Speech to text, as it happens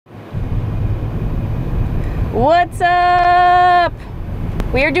What's up?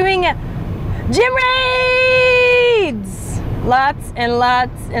 We are doing gym raids! Lots and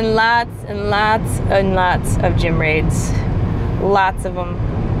lots and lots and lots and lots of gym raids. Lots of them.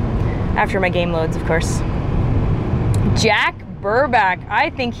 After my game loads, of course. Jack Burback, I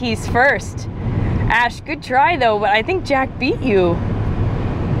think he's first. Ash, good try though, but I think Jack beat you.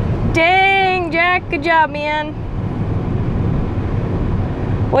 Dang, Jack, good job, man.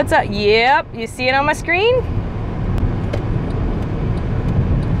 What's up? Yep, you see it on my screen?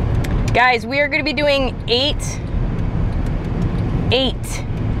 Guys, we are going to be doing eight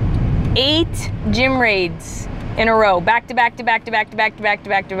gym raids in a row, back to back to back to back to back to back to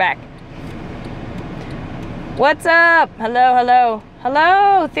back to back. What's up? Hello, hello,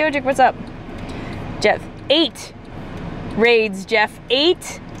 hello, Theodric, what's up? Jeff, 8 raids, Jeff,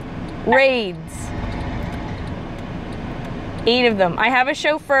 8 raids. 8 of them. I have a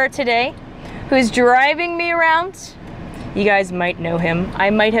chauffeur today who's driving me around. You guys might know him.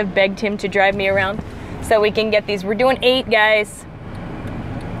 I might have begged him to drive me around so we can get these. We're doing 8, guys.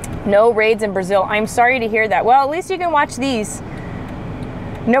 No raids in Brazil. I'm sorry to hear that. Well, at least you can watch these.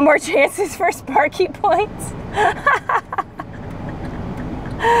 No more chances for Sparkie points.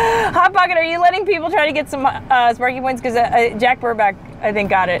 Hot Pocket, are you letting people try to get some Sparkie points? Because Jack Burback, I think,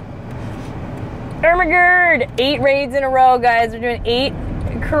 got it. Ermagerd, 8 raids in a row, guys. We're doing 8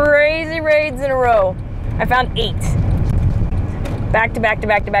 crazy raids in a row. I found 8. Back to back to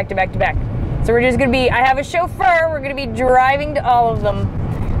back to back to back to back. So we're just gonna be, I have a chauffeur, we're gonna be driving to all of them.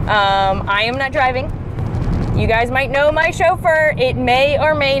 I am not driving. You guys might know my chauffeur. It may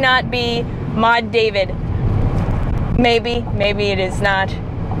or may not be Mod David. Maybe, maybe it is not.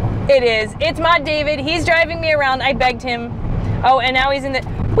 It is. It's Mod David. He's driving me around. I begged him. Oh, and now he's in the,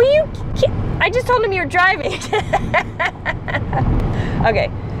 will you, I just told him you were driving.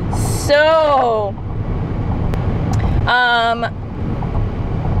 Okay, so,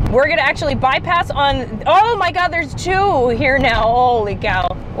 we're gonna actually bypass on, oh my God, there's 2 here now, holy cow.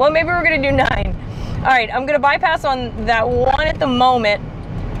 Well, maybe we're gonna do 9. All right, I'm gonna bypass on that one at the moment.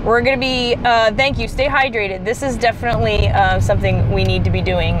 We're gonna be, thank you, stay hydrated. This is definitely something we need to be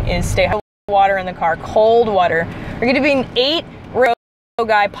doing, is stay hydrated. Water in the car, cold water. We're gonna be an 8 row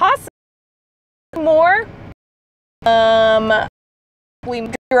guy, possibly more. We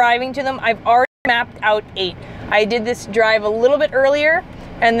driving to them. I've already mapped out 8. I did this drive a little bit earlier,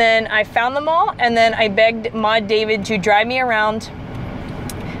 and then I found them all, and then I begged Mod David to drive me around,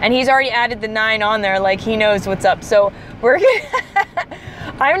 and he's already added the 9 on there, like he knows what's up. So we're gonna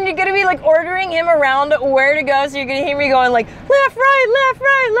I'm gonna be like ordering him around where to go, so you're gonna hear me going like left, right, left,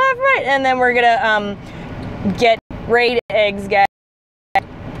 right, left, right, and then we're gonna get raid eggs, guys.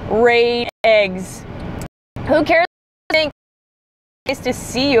 Raid eggs. Who cares? Nice to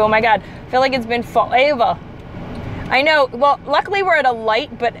see you. Oh my God, I feel like it's been forever. I know. Well, luckily we're at a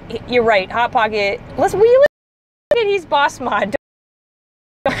light, but you're right. Hot Pocket. Will you look at he's boss mod?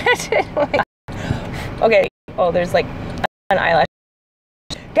 Okay. Oh, there's like an eyelash.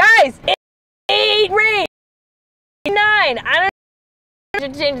 Guys, 8 raids. 9. I don't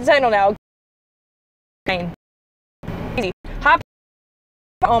have to change the title now. 9. Easy. Hop.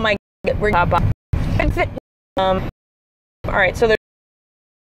 Oh my God, we're hop. All right, so there's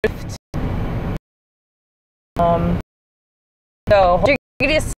so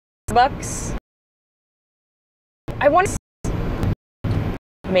 $6. I want to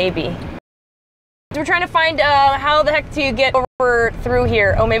maybe. We're trying to find how the heck to get over through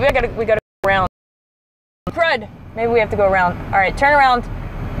here. Oh, maybe we gotta go around. Crud. Maybe we have to go around. All right, turn around.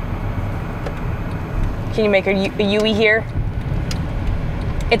 Can you make a Yui here?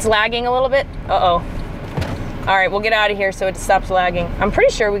 It's lagging a little bit. Uh-oh. All right, we'll get out of here so it stops lagging. I'm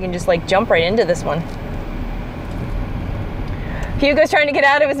pretty sure we can just like jump right into this one. Hugo's trying to get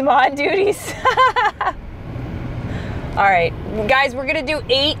out of his mod duties. All right, guys, we're gonna do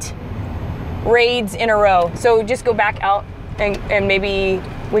 8 raids in a row. So just go back out and maybe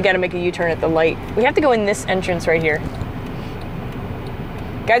we gotta make a U-turn at the light. We have to go in this entrance right here.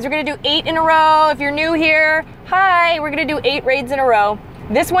 Guys, we're gonna do 8 in a row. If you're new here, hi, we're gonna do 8 raids in a row.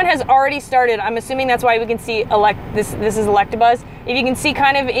 This one has already started. I'm assuming that's why we can see this is Electabuzz. If you can see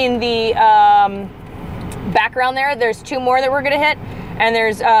kind of in the background there's 2 more that we're gonna hit. And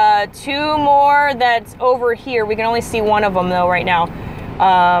there's 2 more that's over here. We can only see one of them though right now.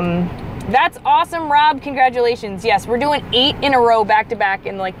 That's awesome, Rob, congratulations. Yes, we're doing 8 in a row back to back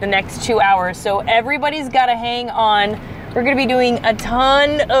in like the next 2 hours. So everybody's gotta hang on. We're gonna be doing a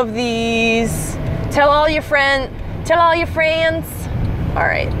ton of these. Tell all your friends. All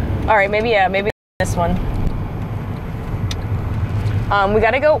right, maybe this one. We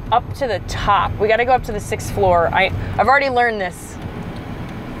got to go up to the top. We got to go up to the 6th floor. I've already learned this.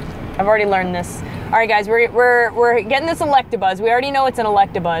 I've already learned this. All right, guys, we're getting this Electabuzz. We already know it's an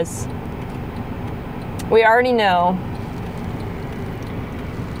Electabuzz. We already know.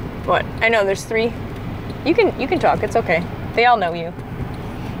 What? I know there's 3. You can talk. It's okay. They all know you.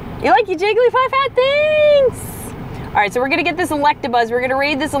 You like your Jigglypuff hat? Thanks. All right, so we're gonna get this Electabuzz. We're gonna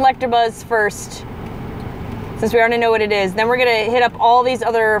raid this Electabuzz first, since we already know what it is. Then we're gonna hit up all these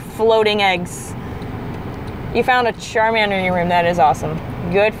other floating eggs. You found a Charmander in your room. That is awesome.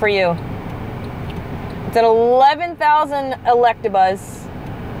 Good for you. It's at 11,000 Electabuzz.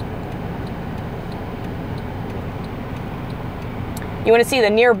 You want to see the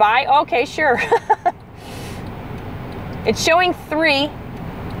nearby? Okay, sure. It's showing 3,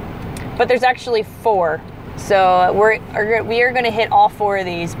 but there's actually 4. So we are going to hit all 4 of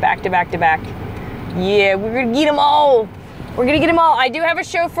these back to back to back. Yeah, we're going to get them all. We're going to get them all. I do have a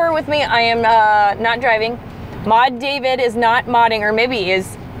chauffeur with me. I am not driving. Mod David is not modding, or maybe he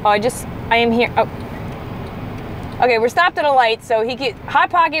is. Oh, I am here. Oh. Okay, we're stopped at a light, so he can...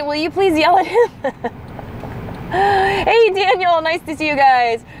 Hot Pocket, will you please yell at him? Hey, Daniel, nice to see you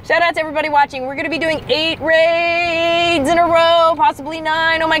guys. Shout out to everybody watching. We're going to be doing 8 raids in a row, possibly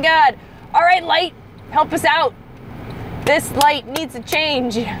 9. Oh, my God. All right, light, help us out. This light needs a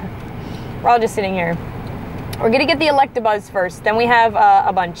change. We're all just sitting here. We're going to get the Electabuzz first. Then we have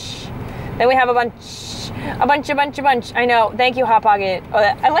a bunch. Then we have a bunch. A bunch. I know. Thank you, Hot Pocket. Oh,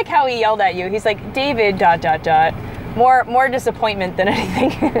 I like how he yelled at you. He's like, David, ... More disappointment than anything.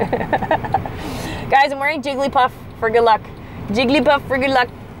 Guys, I'm wearing Jigglypuff for good luck. Jigglypuff for good luck.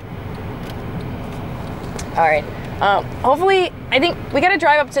 All right. Hopefully, I think we got to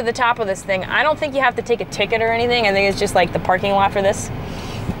drive up to the top of this thing. I don't think you have to take a ticket or anything. I think it's just like the parking lot for this.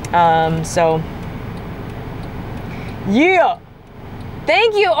 So, yeah.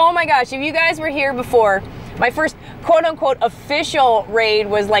 Thank you. Oh my gosh. If you guys were here before, my first quote-unquote official raid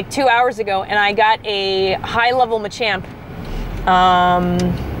was like 2 hours ago, and I got a high-level Machamp.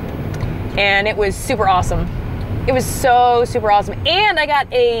 And it was super awesome. It was so super awesome. And I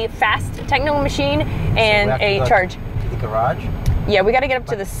got a fast techno machine and so a charge. To the garage? Yeah, we got to get up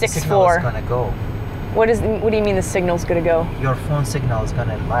to the 6th floor. The signal is gonna go. What do you mean the signal's gonna go? Your phone signal is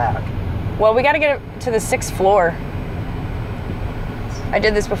gonna lag. Well, we got to get up to the 6th floor. I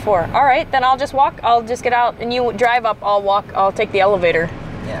did this before. All right, then I'll just walk. I'll just get out and you drive up. I'll walk. I'll take the elevator.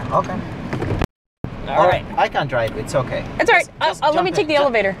 Yeah, okay. All right. I can drive. It's okay. It's all right. Let me take the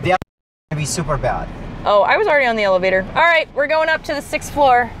elevator. The elevator will be super bad. Oh, I was already on the elevator. All right, we're going up to the 6th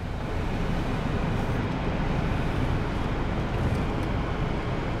floor.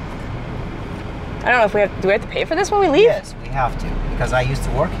 I don't know if do we have to pay for this when we leave? Yes, we have to, because I used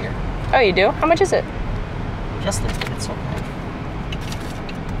to work here. Oh, you do? How much is it? Just a little bit, it's okay.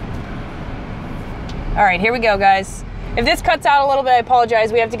 All right, here we go, guys. If this cuts out a little bit, I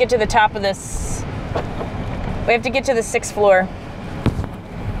apologize. We have to get to the top of this. We have to get to the 6th floor.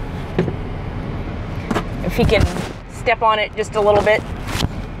 If he can step on it just a little bit,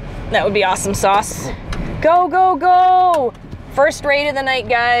 that would be awesome sauce. Go, go, go! First raid of the night,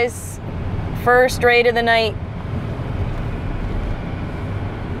 guys. First raid of the night.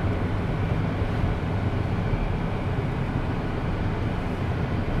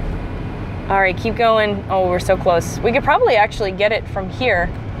 All right, keep going. Oh, we're so close. We could probably actually get it from here.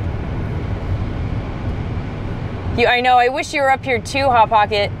 I know, I wish you were up here too, Hot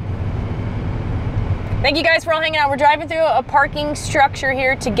Pocket. Thank you guys for all hanging out. We're driving through a parking structure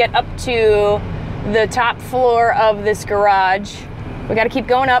here to get up to the top floor of this garage. We gotta keep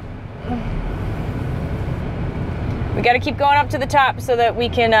going up. We gotta keep going up to the top so that we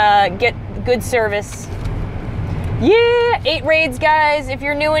can get good service. Yeah, 8 raids, guys. If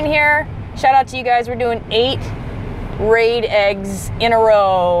you're new in here, shout out to you guys. We're doing 8 raid eggs in a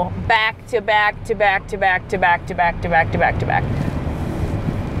row. Back to back to back to back to back to back to back to back to back.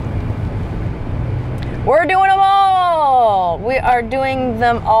 We're doing them all. We are doing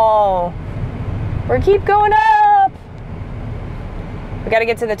them all. We're keep going up. We got to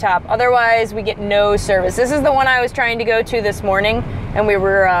get to the top. Otherwise, we get no service. This is the one I was trying to go to this morning, and we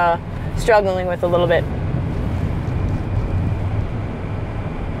were struggling with a little bit.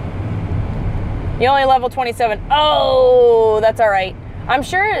 You only level 27. Oh, that's all right. I'm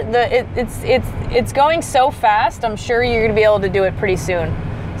sure it's going so fast. I'm sure you're gonna be able to do it pretty soon.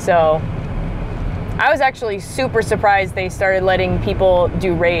 So I was actually super surprised they started letting people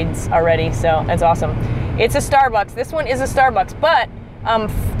do raids already. So that's awesome. It's a Starbucks. This one is a Starbucks, but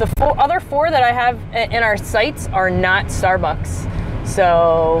the other 4 that I have in our sites are not Starbucks.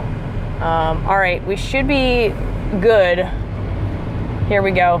 So all right, we should be good. Here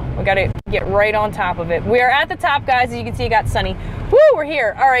we go. We got to get right on top of it. We are at the top, guys. As you can see, it got sunny. Woo, we're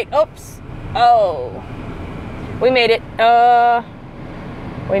here. All right. Oops. Oh. We made it.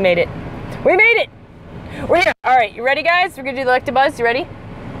 We made it. We made it. We're here. All right. You ready, guys? We're going to do the Electabuzz. You ready?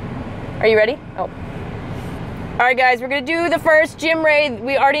 Are you ready? Oh. All right, guys. We're going to do the first gym raid.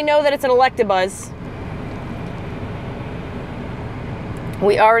 We already know that it's an Electabuzz.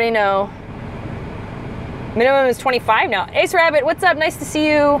 We already know. Minimum is 25 now. Ace Rabbit, what's up? Nice to see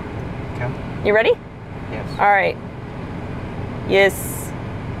you. Okay. You ready? Yes. All right. Yes.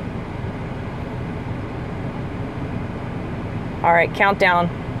 All right, countdown.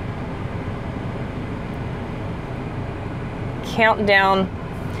 Countdown.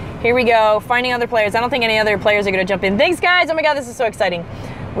 Here we go. Finding other players. I don't think any other players are going to jump in. Thanks, guys. Oh my God, this is so exciting.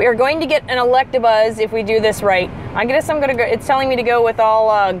 We are going to get an Electabuzz if we do this right. I guess I'm going to go. It's telling me to go with all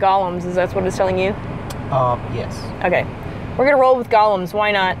golems. Is that what it's telling you? Yes. Okay. We're going to roll with golems.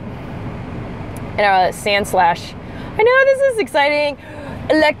 Why not? And Sand Slash. I know, this is exciting.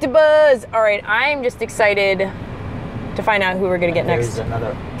 Electabuzz. All right. I'm just excited to find out who we're going to get next. There's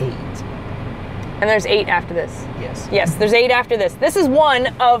another 8. And there's 8 after this. Yes. Yes, there's 8 after this. This is one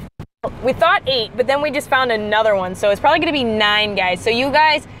of, we thought 8, but then we just found another one. So it's probably going to be 9, guys. So you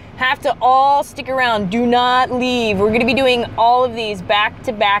guys have to all stick around. Do not leave. We're going to be doing all of these back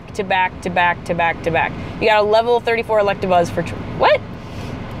to back to back to back to back to back. You got a level 34 Electabuzz for what?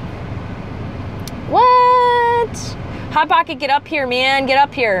 What? Hot Pocket, get up here, man. Get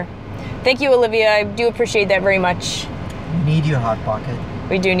up here. Thank you, Olivia. I do appreciate that very much. We need you, Hot Pocket.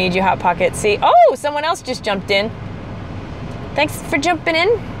 We do need you, Hot Pocket. See, oh, someone else just jumped in. Thanks for jumping in.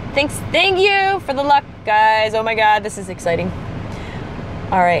 Thanks, thank you for the luck, guys. Oh my God, this is exciting.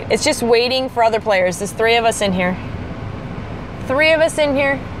 All right, it's just waiting for other players. There's 3 of us in here. 3 of us in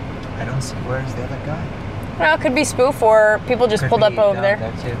here. I don't see, where's the other guy? Well, it could be spoof or people just pulled up over there.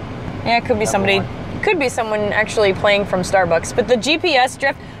 Too. Yeah, it could be somebody. Could be someone actually playing from Starbucks. But the GPS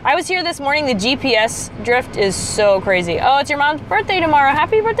drift, I was here this morning. The GPS drift is so crazy. Oh, it's your mom's birthday tomorrow.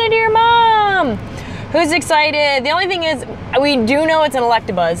 Happy birthday to your mom. Who's excited? The only thing is, we do know it's an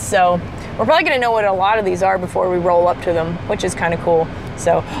Electabuzz, so we're probably gonna know what a lot of these are before we roll up to them, which is kind of cool.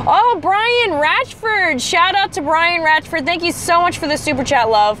 So, oh, Brian Ratchford. Shout out to Brian Ratchford. Thank you so much for the super chat,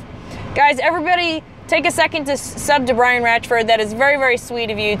 love. Guys, everybody take a second to sub to Brian Ratchford. That is very, very sweet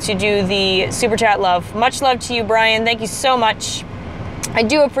of you to do the super chat, love. Much love to you, Brian. Thank you so much. I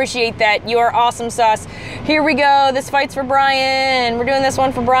do appreciate that. You are awesome sauce. Here we go. This fight's for Brian. We're doing this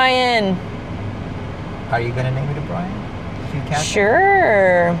one for Brian. Are you going to name it to Brian? If you catch him?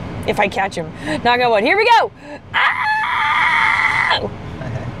 Sure. If I catch him. Knock on wood. Here we go. Ah!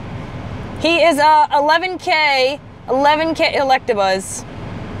 He is 11K. 11K Electabuzz.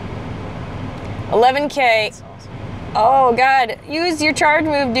 11K. That's awesome. Oh, God. Use your charge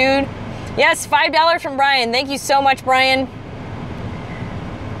move, dude. Yes, $5 from Brian. Thank you so much, Brian.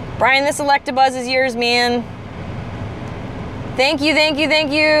 Brian, this Electabuzz is yours, man. Thank you, thank you,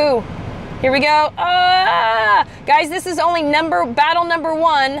 thank you. Here we go. Ah! Guys, this is only battle number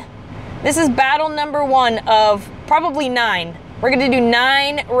 1. This is battle number 1 of probably 9. We're going to do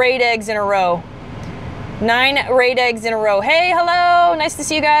 9 raid eggs in a row. 9 raid eggs in a row. Hey, hello. Nice to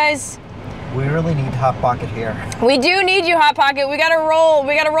see you guys. We really need Hot Pocket here. We do need you, Hot Pocket. We gotta roll.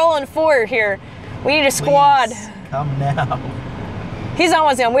 We gotta roll in 4 here. We need a squad. Please, come now. He's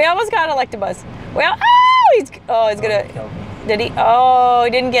almost done. We almost got Electabuzz. Well, he's gonna. Killed me. Did he? Oh, he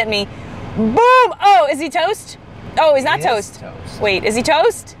didn't get me. Boom! Oh, is he toast? Oh, he's not He is toast. toast. Wait, is he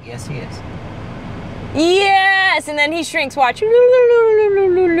toast? Yes, he is. Yes, and then he shrinks. Watch. Woo!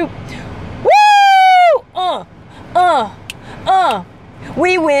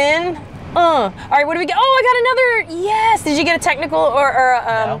 We win. All right, what do we get? Oh, I got another. Yes. Did you get a technical or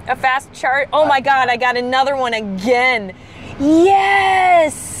No. a fast chart? Oh my God, I got another one again.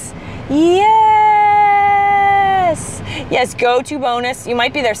 Yes. Yes. Yes, go to bonus. You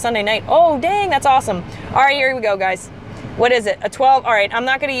might be there Sunday night. Oh, dang, that's awesome. All right, here we go, guys. What is it? A 12. All right, I'm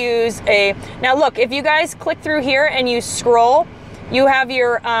not going to use a. Now, look, if you guys click through here and you scroll, you have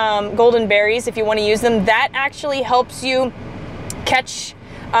your golden berries if you want to use them. That actually helps you catch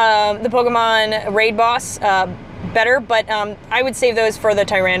the Pokemon raid boss better, but I would save those for the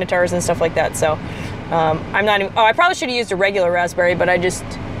Tyrannitars and stuff like that. So I'm not even, I probably should have used a regular raspberry, but I just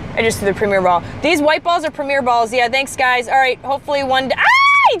threw the Premier Ball. These white balls are Premier Balls. Yeah, thanks guys. All right, hopefully one day. Ah,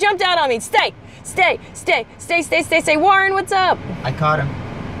 he jumped out on me. Stay. Warren, what's up? I caught him.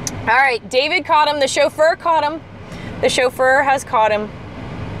 All right, David caught him. The chauffeur caught him. The chauffeur has caught him.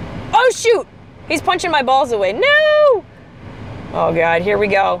 Oh shoot, he's punching my balls away. No! Oh God, here we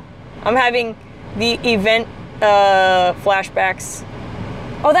go. I'm having the event flashbacks.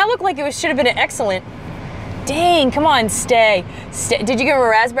 Oh, that looked like it should have been an excellent. Dang, come on, stay. Did you give him a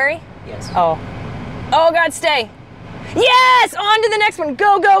raspberry? Yes. Oh. Oh, God, stay. Yes! On to the next one.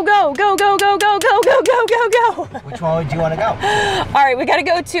 Go, go, go, go, go, go, go, go, go, go, go, go. Which one do you want to go? All right, we got to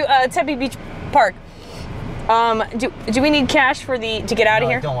go to Tempe Beach Park. Do we need cash for to get out of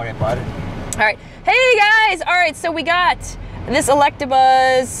here? Don't worry about it. All right. Hey, guys. All right, so we got this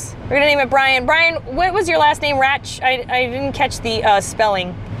Electabuzz. We're going to name it Brian. Brian, what was your last name? Ratch? I didn't catch the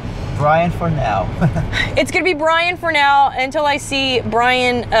spelling. Brian for now. It's going to be Brian for now until I see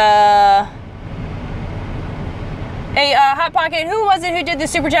Brian. Hey, Hot Pocket, who was it who did the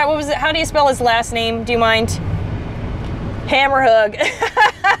super chat? What was it? How do you spell his last name? Do you mind? Hammer hug.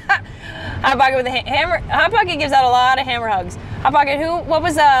 Hot Pocket with a hammer. Hot Pocket gives out a lot of hammer hugs. Hot Pocket, what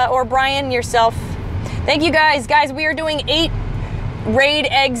was, or Brian yourself? Thank you guys. Guys, we are doing 8 raid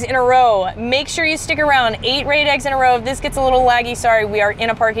eggs in a row. Make sure you stick around. 8 raid eggs in a row. If this gets a little laggy, sorry, we are in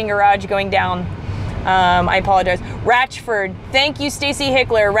a parking garage going down. I apologize. Ratchford. Thank you, Stacy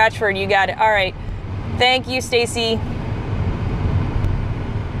Hickler. Ratchford, you got it. All right. Thank you, Stacy.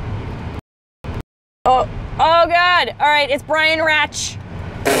 Oh God. All right, it's Brian Ratch.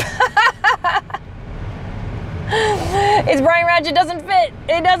 It's Brian Ratch. It doesn't fit.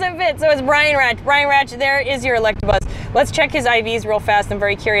 It doesn't fit. So it's Brian Ratch. Brian Ratch, there is your Electabuzz. Let's check his IVs real fast. I'm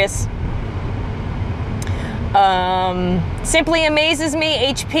very curious. Simply amazes me.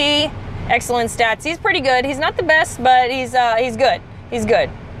 HP, excellent stats. He's pretty good. He's not the best, but he's good. He's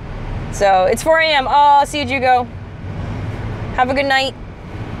good. So it's 4 a.m. Oh, see you, Jugo. Have a good night.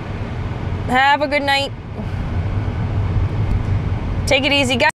 Have a good night. Take it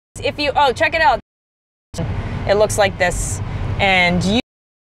easy, guys. If you check it out. It looks like this, and you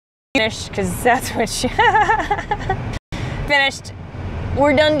finished because that's what she finished.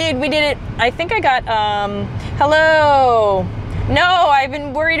 We're done, dude. We did it. I think I got hello. No, I've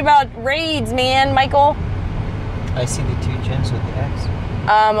been worried about raids, man, Michael. I see the 2 gems with the X.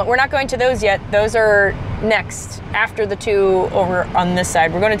 We're not going to those yet. Those are next after the 2 over on this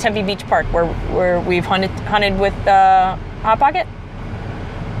side. We're going to Tempe Beach Park where we've hunted with Hot Pocket.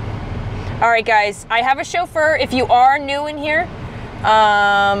 All right, guys, I have a chauffeur. If you are new in here,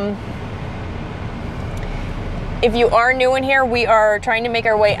 we are trying to make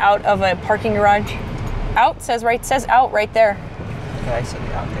our way out of a parking garage. Out says out right there. Okay, I see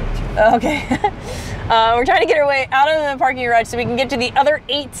it out there too. Okay. We're trying to get our way out of the parking garage so we can get to the other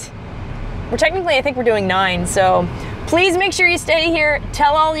 8. I think we're doing 9. So please make sure you stay here.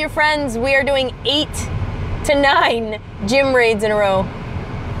 Tell all your friends we are doing 8 to 9 gym raids in a row.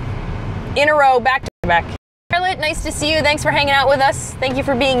 Back to back. Charlotte, nice to see you. Thanks for hanging out with us. Thank you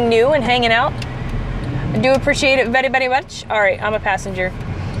for being new and hanging out. I do appreciate it very, very much. All right, I'm a passenger.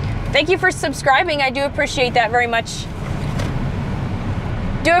 Thank you for subscribing. I do appreciate that very much.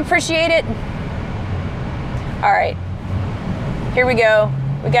 Do appreciate it. All right, here we go.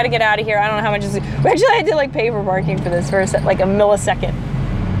 We got to get out of here. I don't know how much is. We actually had to like pay for parking for this for like a millisecond.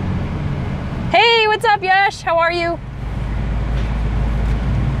 Hey, what's up, Yash? How are you?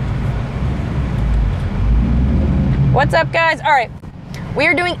 What's up, guys? All right, we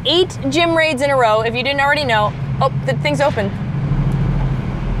are doing 8 gym raids in a row. If you didn't already know, oh, the thing's open.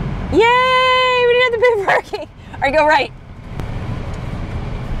 Yay! We didn't have to pay for parking. All right, go right.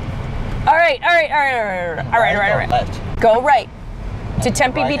 All right. Left. Go right to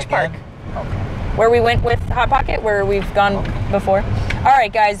Tempe Beach Park, where we went with Hot Pocket, where we've gone before. All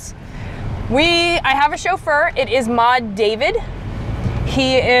right, guys. I have a chauffeur. It is Mod David.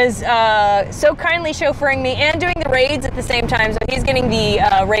 He is so kindly chauffeuring me and doing the raids at the same time, so he's getting the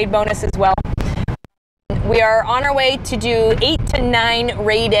raid bonus as well. We are on our way to do 8 to 9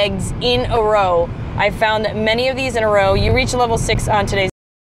 raid eggs in a row. I found many of these in a row. You reach level 6 on today's.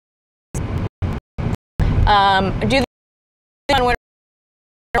 Do the one.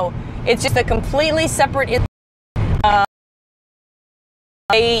 It's just a completely separate.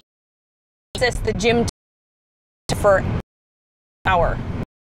 I access the gym for hour.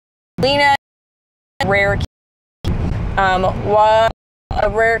 Lena, rare a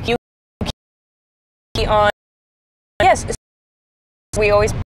rare Q on. Yes, we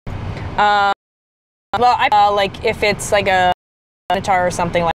always. Well, I like if it's like a Minotaur or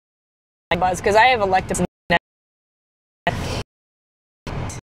something like Buzz, because I have electives.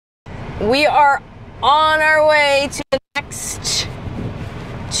 We are on our way to the next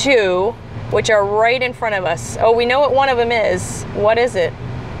 2, which are right in front of us. Oh, we know what one of them is. What is it?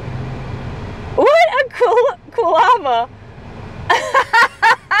 What a cool lava.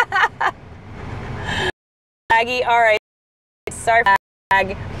 Aggie, all right. Sorry,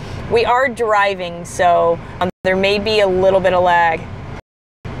 lag. We are driving, so there may be a little bit of lag.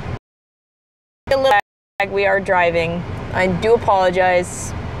 a little lag. We are driving. I do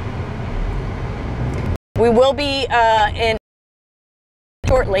apologize. We will be in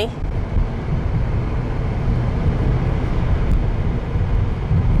shortly.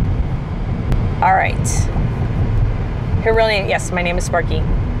 All right. Here, really, yes, my name is Sparkie.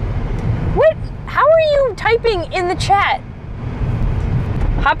 What? How are you typing in the chat?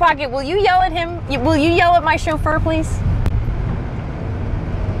 Hot Pocket, will you yell at him? Will you yell at my chauffeur, please?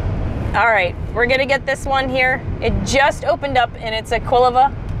 All right, we're gonna get this one here. It just opened up and it's a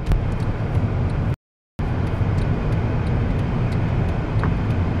Quilava.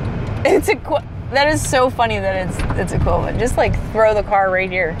 That is so funny that it's a Quilava. Just like throw the car right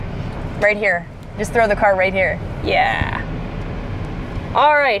here. Right here. Just throw the car right here. Yeah.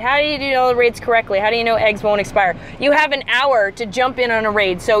 All right, how do you do all the raids correctly? How do you know eggs won't expire? You have an hour to jump in on a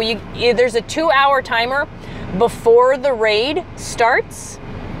raid. So there's a 2-hour timer before the raid starts.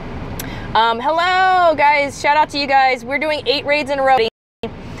 Hello, guys. Shout out to you guys. We're doing 8 raids in a row.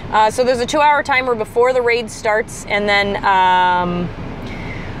 So there's a 2-hour timer before the raid starts, and then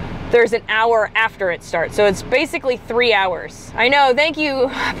there's an hour after it starts. So it's basically 3 hours. I know. Thank you,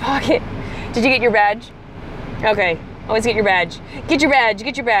 Pocket. Did you get your badge? Okay. Always get your badge. Get your badge.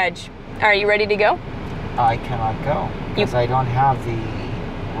 Get your badge. All right, you ready to go? I cannot go because I don't have the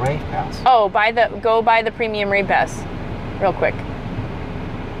raid pass. Oh, go buy the premium raid pass, real quick.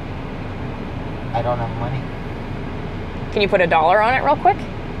 I don't have money. Can you put $1 on it, real quick?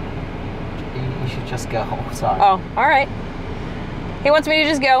 You should just go. Sorry. Oh, all right. He wants me to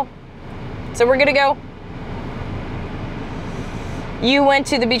just go, so we're gonna go. You went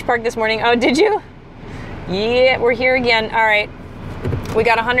to the beach park this morning. Oh, did you? Yeah, we're here again. All right. We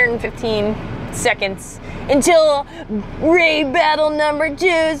got 115 seconds until raid battle number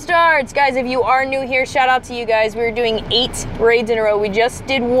 2 starts. Guys, if you are new here, shout out to you guys. We're doing 8 raids in a row. We just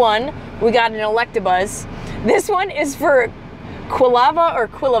did 1. We got an Electabuzz. This one is for Quilava or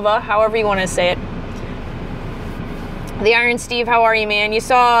Quilava, however you want to say it. The Iron Steve, how are you, man? You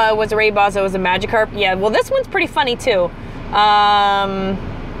saw it was a raid boss, it was a Magikarp. Yeah, well, this one's pretty funny, too. I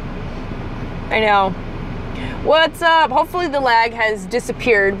know. What's up? Hopefully the lag has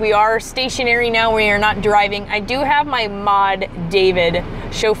disappeared. We are stationary now. We are not driving. I do have my mod David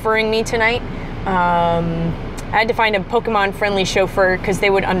chauffeuring me tonight. I had to find a Pokemon friendly chauffeur because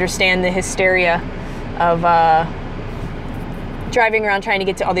they would understand the hysteria of driving around trying to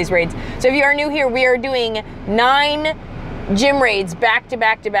get to all these raids. So if you are new here, we are doing 9 gym raids back to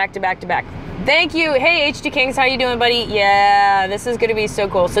back to back to back to back. Thank you. Hey, HD Kings, how you doing, buddy? Yeah, this is gonna be so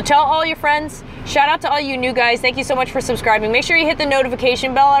cool. So tell all your friends. Shout out to all you new guys. Thank you so much for subscribing. Make sure you hit the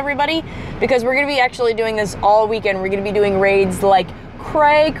notification bell, everybody, because we're gonna be actually doing this all weekend. We're gonna be doing raids like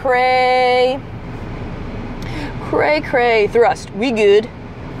cray cray. Cray cray. Thrust. We good.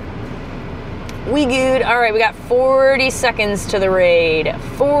 We good. All right, we got 40 seconds to the raid.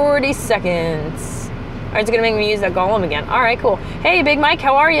 40 seconds. All right, it's gonna make me use that golem again. All right, cool. Hey, Big Mike,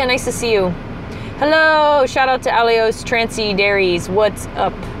 how are you? Nice to see you. Hello, shout out to Alios Trancy Dairies. What's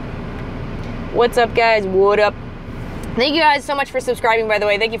up? What's up, guys? What up? Thank you guys so much for subscribing, by the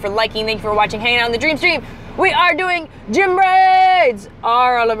way. Thank you for liking. Thank you for watching, hanging out in the Dream Stream. We are doing gym raids.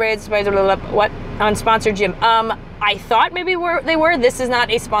 Are all the raids what on sponsored gym? I thought maybe they were. This is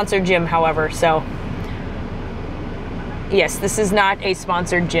not a sponsored gym, however. So yes, this is not a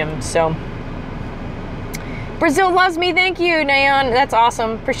sponsored gym. So Brazil loves me. Thank you, Nayan. That's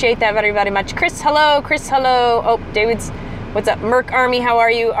awesome. Appreciate that very, very much. Chris, hello. Chris, hello. Oh, David's. What's up? Merc Army, how are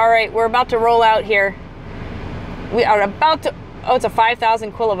you? All right, we're about to roll out here. We are about to. Oh, it's a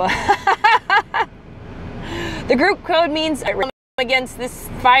 5,000 Quilava. The group code means against this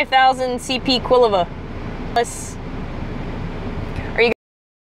 5,000 CP Quilava. Are you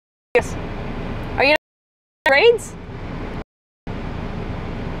guys? Are you raids?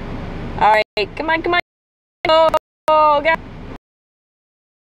 All right, come on, come on. Oh, God.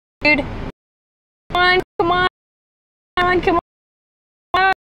 Dude. Come on, come on. Come on, come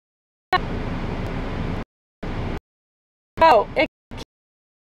on. Oh, it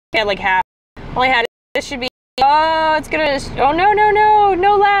can't like half. Only had it. This should be. Oh, it's gonna. Oh, no, no, no.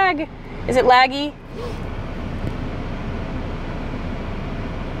 No lag. Is it laggy?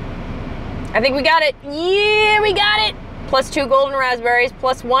 I think we got it. Yeah, we got it. Plus 2 golden raspberries,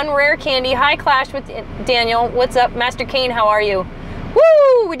 plus 1 rare candy. Hi, Clash with Daniel. What's up? Master Kane, how are you?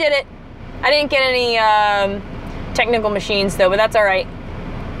 Woo! We did it. I didn't get any technical machines, though, but that's all right.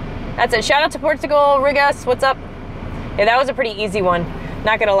 That's it. Shout out to Portugal. Rigas, what's up? Yeah, that was a pretty easy one.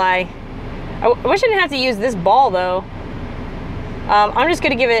 Not going to lie. I wish I didn't have to use this ball, though. I'm just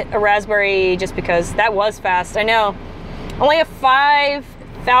going to give it a raspberry just because that was fast. I know. Only have 5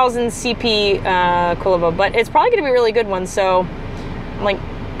 1000 CP Kulova, but it's probably gonna be a really good one. So I'm like,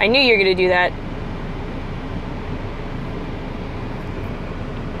 I knew you were gonna do that.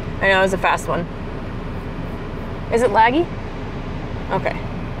 I know, it was a fast one. Is it laggy? Okay,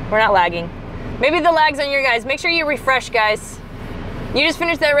 we're not lagging. Maybe the lag's on your guys. Make sure you refresh, guys. You just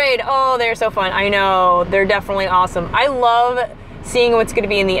finished that raid. Oh, they're so fun. I know, they're definitely awesome. I love seeing what's gonna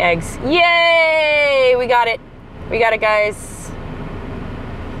be in the eggs. Yay, we got it. We got it, guys.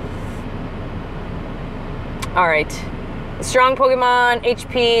 All right, strong Pokemon,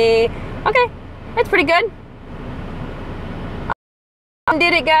 HP. Okay, that's pretty good.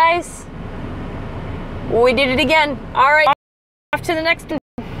 Did it, guys. We did it again. All right, off to the next one.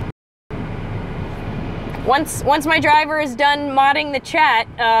 Once my driver is done modding the chat,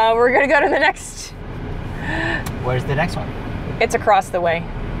 we're gonna go to the next. Where's the next one? It's across the way.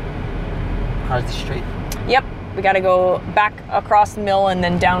 Across the street? Yep, we gotta go back across the mill and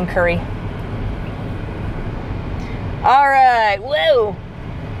then down Curry. All right, whoa.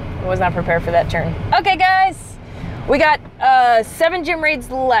 I was not prepared for that turn. Okay, guys. We got 7 gym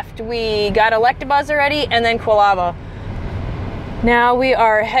raids left. We got Electabuzz already, and then Quilava. Now we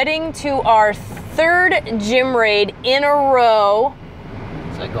are heading to our 3rd gym raid in a row.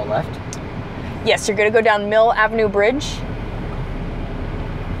 So I go left? Yes, you're gonna go down Mill Avenue Bridge.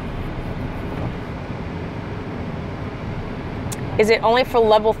 Is it only for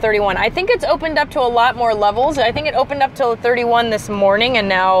level 31? I think it's opened up to a lot more levels. I think it opened up to 31 this morning, and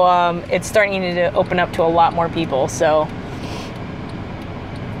now it's starting to open up to a lot more people, so.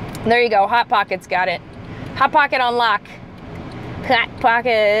 There you go, Hot Pocket's got it. Hot Pocket on lock. Hot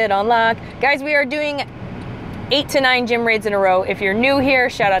Pocket on lock. Guys, we are doing 8 to 9 gym raids in a row. If you're new here,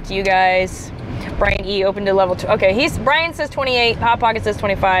 shout out to you guys. Brian E opened to level 2. Okay, Brian says 28, Hot Pocket says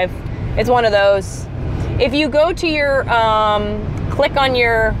 25. It's one of those. If you go to your, click on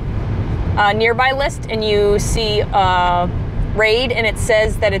your nearby list and you see raid and it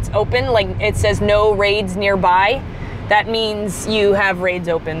says that it's open, like it says no raids nearby, that means you have raids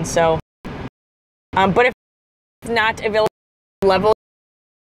open. So, but if it's not available level,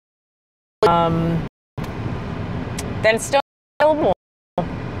 then it's still available.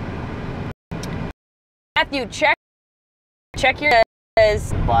 Matthew, check your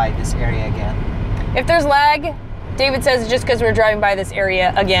by this area again. If there's lag, David says just because we're driving by this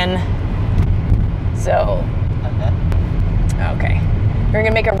area again. So, okay. We're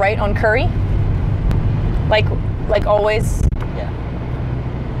gonna make a right on Curry, like always. Yeah.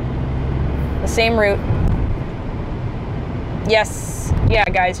 The same route. Yes. Yeah,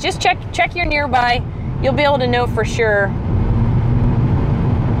 guys. Just check your nearby. You'll be able to know for sure.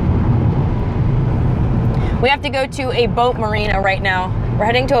 We have to go to a boat marina right now. We're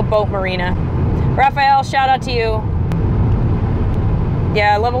heading to a boat marina. Raphael, shout out to you.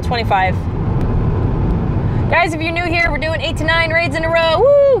 Yeah, level 25. Guys, if you're new here, we're doing 8 to 9 raids in a row.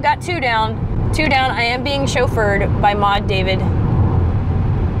 Woo! Got 2 down. 2 down. I am being chauffeured by Mod David.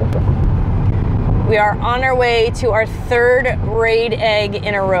 We are on our way to our 3rd raid egg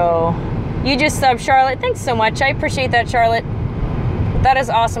in a row. You just subbed, Charlotte. Thanks so much. I appreciate that, Charlotte. That is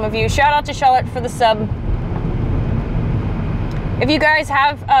awesome of you. Shout out to Charlotte for the sub. If you guys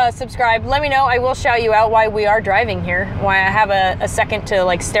have subscribed, let me know. I will shout you out while we are driving here, why I have a second to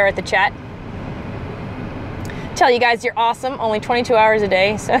like stare at the chat. Tell you guys you're awesome, only 22 hours a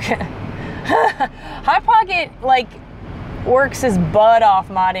day. So Hot Pocket like works his butt off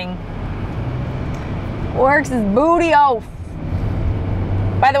modding. Works his booty off.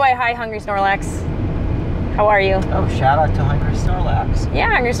 By the way, hi Hungry Snorlax. How are you? Oh, shout out to Hungry Snorlax. Yeah,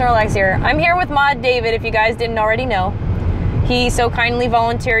 Hungry Snorlax here. I'm here with Mod David, if you guys didn't already know. He so kindly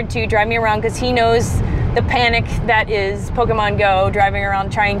volunteered to drive me around because he knows the panic that is Pokemon Go, driving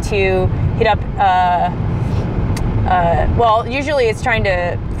around trying to hit up, well, usually it's trying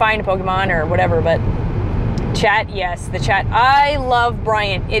to find a Pokemon or whatever, but chat, yes, the chat. I love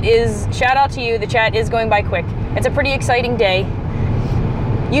Bryant. It is, shout out to you, the chat is going by quick. It's a pretty exciting day.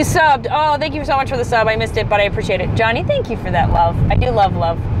 You subbed. Oh, thank you so much for the sub. I missed it, but I appreciate it. Johnny, thank you for that love. I do love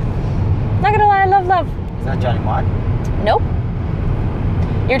love. Not gonna lie, I love love. Is that Johnny Mod? Nope.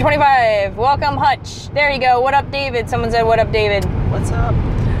 You're 25. Welcome, Hutch. There you go. What up, David? Someone said, what up, David? What's up?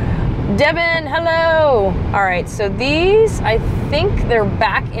 Devin, hello. All right, so these, I think they're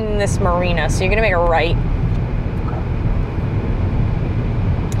back in this marina, so you're gonna make a right.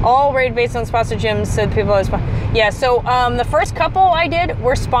 Okay. All raid based on sponsored gyms, said people. Yeah, so the first couple I did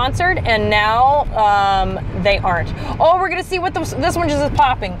were sponsored, and now they aren't. Oh, we're gonna see what this one just is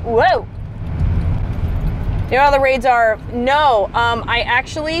popping. Whoa. You know how the raids are? No, I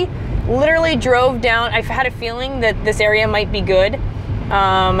actually literally drove down. I had a feeling that this area might be good.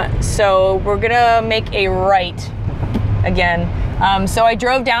 So we're gonna make a right again. So I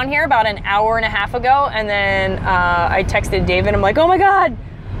drove down here about an hour and a half ago, and then I texted David. I'm like, oh my God,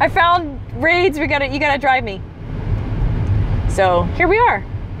 I found raids. You gotta drive me. So here we are.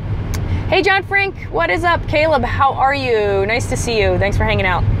 Hey, John Frank, what is up? Caleb, how are you? Nice to see you. Thanks for hanging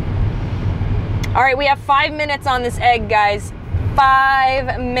out. All right, we have 5 minutes on this egg, guys.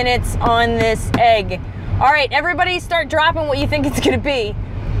 5 minutes on this egg. All right, everybody start dropping what you think it's gonna be.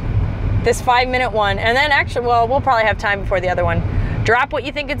 This 5-minute one, and then actually, well, we'll probably have time before the other one. Drop what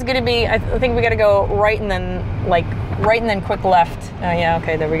you think it's gonna be. I think we gotta go right and then quick left. Oh yeah,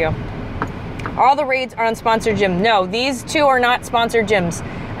 okay, there we go. All the raids are on sponsored gym. No, these two are not sponsored gyms.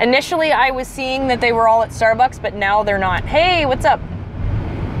 Initially, I was seeing that they were all at Starbucks, but now they're not. Hey, what's up?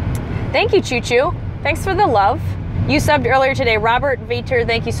 Thank you, Choo Choo. Thanks for the love. You subbed earlier today. Robert Vater,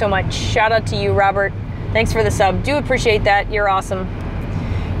 thank you so much. Shout out to you, Robert. Thanks for the sub. Do appreciate that. You're awesome.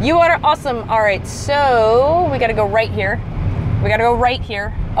 You are awesome. All right, so we gotta go right here. We gotta go right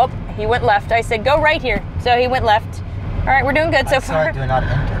here. Oh, he went left. I said go right here, so he went left. All right, we're doing good so far. I do not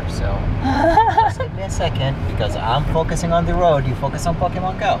enter, so just give me a second, because I'm focusing on the road. You focus on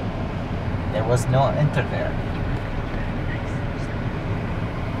Pokemon Go. There was no enter there.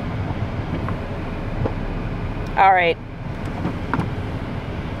 All right.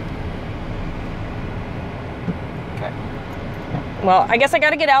 Okay. Well, I guess I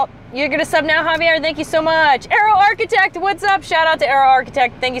gotta get out. You're gonna sub now, Javier? Thank you so much. Arrow Architect, what's up? Shout out to Arrow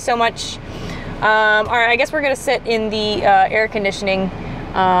Architect. Thank you so much. All right, I guess we're gonna sit in the air conditioning.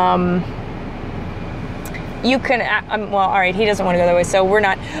 You can, well, all right, he doesn't want to go that way, so we're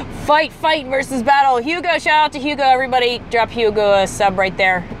not. Fight versus battle. Hugo, shout out to Hugo, everybody. Drop Hugo a sub right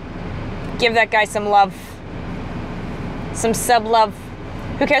there. Give that guy some love. Some sub love.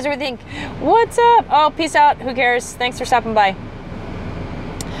 Who cares what we think? What's up? Oh, peace out. Who cares? Thanks for stopping by.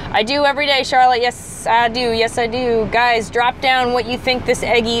 I do every day, Charlotte. Yes, I do. Yes, I do. Guys, drop down what you think this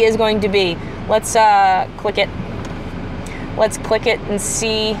eggie is going to be. Let's click it. Let's click it and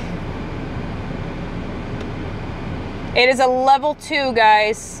see. It is a level 2,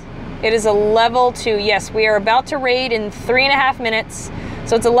 guys. It is a level 2. Yes, we are about to raid in 3.5 minutes.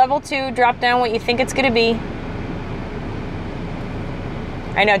 So it's a level 2. Drop down what you think it's going to be.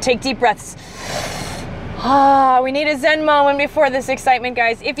 I know, take deep breaths. We need a Zen moment before this excitement,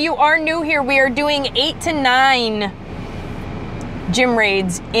 guys. If you are new here, we are doing 8 to 9 gym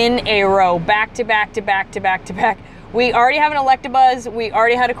raids in a row, back to back to back to back to back. We already have an Electabuzz. We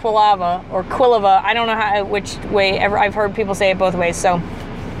already had a Quilava or Quilava. I don't know which way ever. I've heard people say it both ways. So,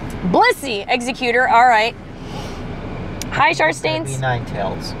 Blissey Executor. All right. Hi, Charstains. It's gonna be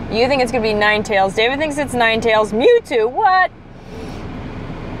Ninetales. You think it's gonna be Ninetales? David thinks it's Ninetales. Mewtwo. What?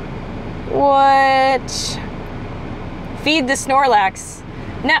 What? Feed the Snorlax.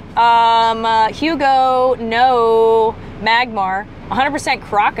 No. Hugo. No. Magmar. 100%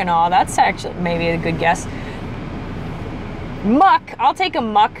 Croconaw. That's actually maybe a good guess. Muck. I'll take a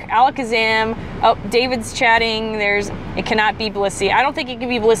Muck. Alakazam. Oh, David's chatting. It cannot be Blissey. I don't think it can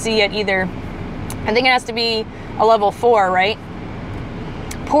be Blissey yet either. I think it has to be a level 4, right?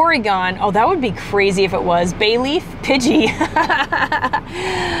 Porygon. Oh, that would be crazy if it was. Bayleaf. Pidgey.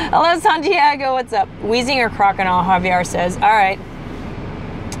 Hello, Santiago. What's up? Wheezing or Croconaw, Javier says. All right.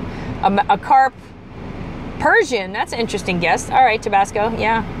 A Carp. Persian. That's an interesting guess. All right, Tabasco.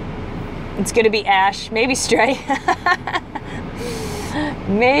 Yeah. It's going to be Ash. Maybe Stray.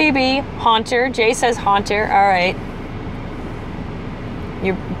 Maybe Haunter. Jay says Haunter. All right.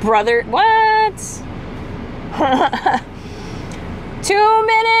 Your brother. What? 2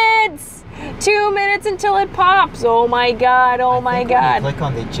 minutes. 2 minutes until it pops. Oh my God. Oh my God. When you click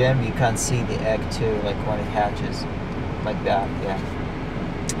on the gem, you can't see the egg too, like when it hatches. Like that, yeah.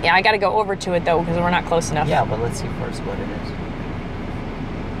 Yeah, I got to go over to it though because we're not close enough. Yeah, but let's see first what it is.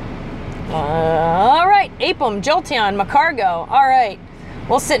 All right, Apom, Jolteon, Macargo. All right,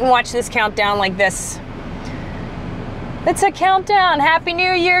 we'll sit and watch this countdown like this. It's a countdown. Happy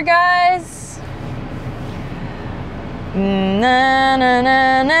New Year, guys. Na na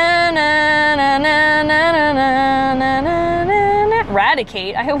na na na na na na na na na.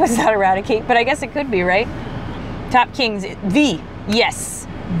 Eradicate. I hope it's not Eradicate, but I guess it could be, right? Top Kings. V. Yes.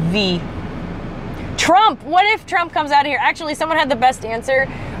 V. Trump. What if Trump comes out of here? Actually, someone had the best answer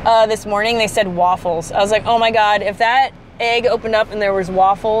this morning. They said waffles. I was like, oh my God, if that egg opened up and there was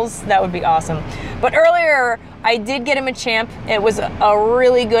waffles, that would be awesome. But earlier, I did get him a Machamp. It was a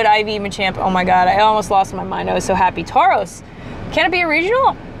really good IV Machamp. Oh my God, I almost lost my mind. I was so happy. Tauros. Can it be a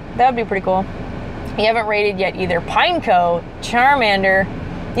regional? That would be pretty cool. You haven't rated yet either. Pineco, Charmander.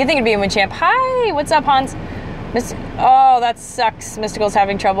 You think it'd be a Machamp? Hi, what's up, Hans? Oh, that sucks. Mystical's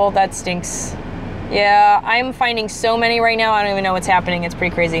having trouble. That stinks. Yeah, I'm finding so many right now. I don't even know what's happening. It's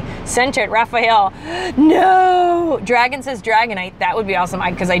pretty crazy. Sentret, Raphael. No! Dragon says Dragonite. That would be awesome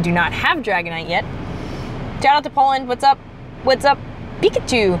because I do not have Dragonite yet. Shout out to Poland. What's up? What's up?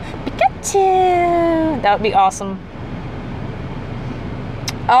 Pikachu. Pikachu. That would be awesome.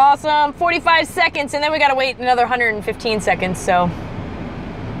 Awesome. 45 seconds, and then we got to wait another 115 seconds, so.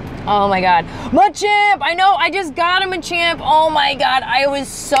 Oh my God. Machamp! I know, I just got a Machamp. Oh my God, I was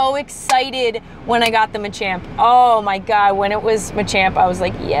so excited when I got the Machamp. Oh my God, when it was Machamp, I was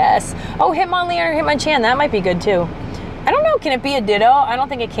like, yes. Oh, Hitmonlee or Hitmonchan, that might be good too. I don't know, can it be a Ditto? I don't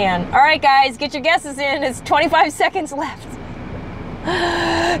think it can. All right, guys, get your guesses in. It's 25 seconds left.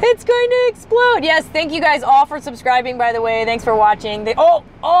 It's going to explode. Yes, thank you guys all for subscribing, by the way. Thanks for watching.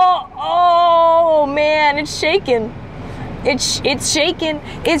 Oh, man, it's shaking. It's shaking.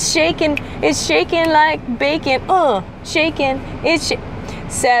 It's shaking. It's shaking like bacon. Shaking. It's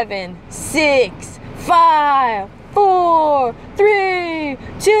 7, 6, 5, 4, 3,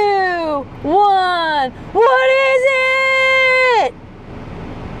 2, 1. What is it?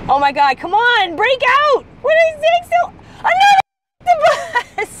 Oh my God! Come on, break out! What is it? Still another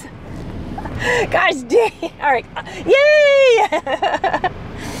bus. Gosh dang! All right, yay!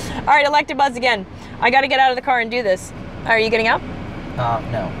 All right, Electabuzz again. I got to get out of the car and do this. Are you getting out?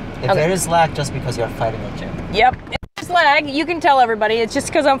 No. If there is lag, just because you're fighting a gym. Yep. If there's lag, you can tell everybody. It's just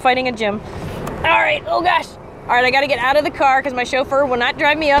because I'm fighting a gym. All right. Oh gosh. All right. I got to get out of the car because my chauffeur will not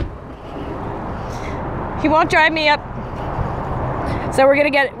drive me up. He won't drive me up. So we're gonna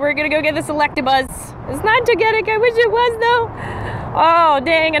go get this Electabuzz. It's not gigantic. I wish it was though. Oh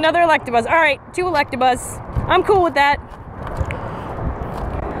dang! Another Electabuzz. All right. 2 Electabuzz. I'm cool with that.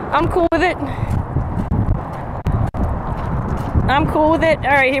 I'm cool with it. I'm cool with it.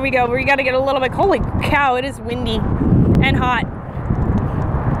 All right, here we go. We got to get a little bit. Holy cow, it is windy and hot.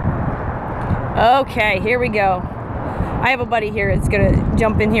 Okay, here we go. I have a buddy here that's going to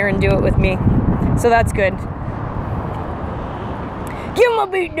jump in here and do it with me. So that's good. Give him a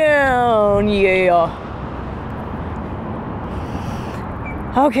beat down. Yeah.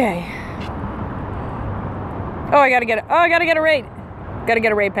 Okay. Oh, I got to get a raid. Got to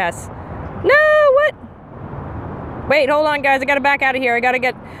get a raid pass. No, what? Wait, hold on, guys. I gotta back out of here. I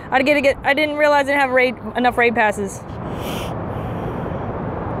didn't realize I didn't have enough raid passes.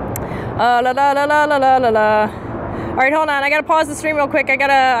 La la la la la la la la. All right, hold on. I gotta pause the stream real quick.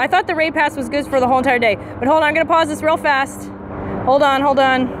 I thought the raid pass was good for the whole entire day, but hold on. I'm gonna pause this real fast. Hold on, hold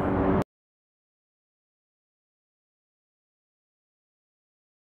on.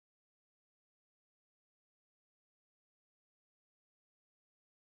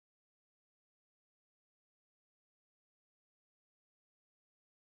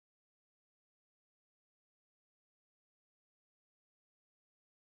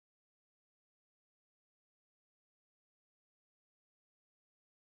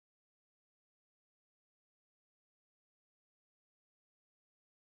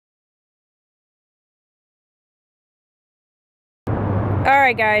 All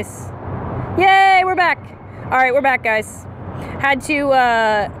right, guys. Yay, we're back. All right, we're back, guys. Had to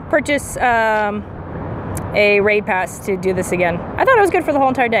purchase a raid pass to do this again. I thought it was good for the whole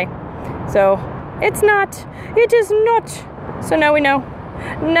entire day. So, it's not. It is not. So now we know.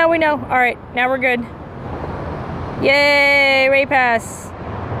 Now we know. All right, now we're good. Yay, raid pass.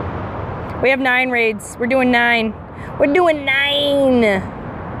 We have 9 raids. We're doing 9. We're doing 9.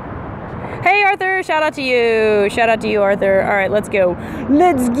 Hey, Arthur, shout out to you. Shout out to you, Arthur. All right, let's go.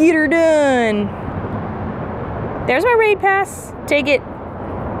 Let's get her done. There's my raid pass. Take it.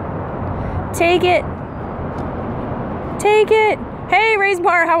 Take it. Take it. Hey,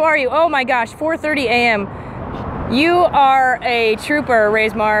 Raismar, how are you? Oh my gosh, 4:30 a.m. You are a trooper,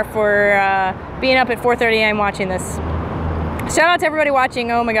 Raismar, for being up at 4:30 a.m. watching this. Shout out to everybody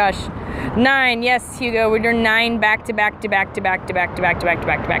watching. Oh my gosh. 9, yes, Hugo. We're doing 9 back to back to back to back to back to back to back to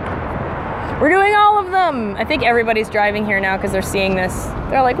back to back. We're doing all of them. I think everybody's driving here now because they're seeing this.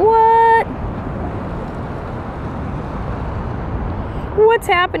 They're like, what? What's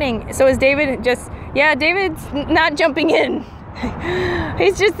happening? So is David just, yeah, David's not jumping in.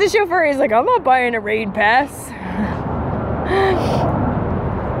 He's just the chauffeur. He's like, I'm not buying a raid pass.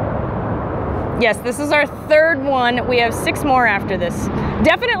 Yes, this is our 3rd one. We have 6 more after this.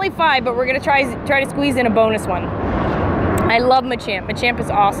 Definitely 5, but we're gonna try to squeeze in a bonus one. I love Machamp. Machamp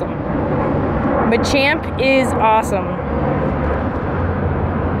is awesome. Machamp is awesome.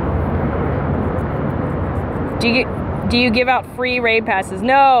 Do you give out free raid passes?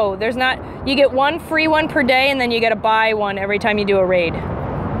 No, there's not. You get 1 free one per day, and then you gotta buy one every time you do a raid.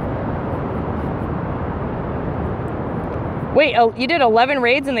 Wait, oh, you did 11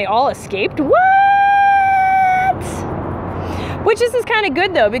 raids and they all escaped? What? Which this is kind of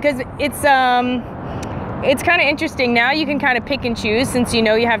good though, because it's kind of interesting. Now you can kind of pick and choose, since you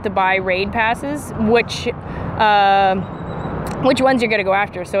know you have to buy raid passes, which ones you're gonna go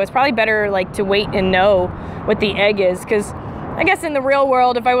after. So it's probably better like to wait and know what the egg is, because I guess in the real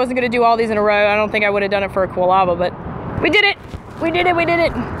world, if I wasn't gonna do all these in a row, I don't think I would have done it for a Quilava, but we did it! We did it, we did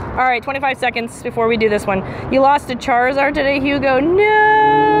it! All right, 25 seconds before we do this one. You lost to Charizard today, Hugo?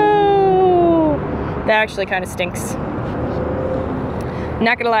 No! That actually kind of stinks.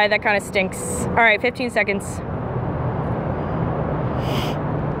 Not gonna lie, that kind of stinks. All right, 15 seconds.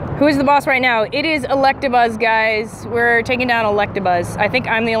 Who is the boss right now? It is Electabuzz, guys. We're taking down Electabuzz. I think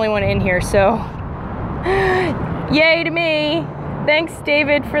I'm the only one in here, so... Yay to me! Thanks,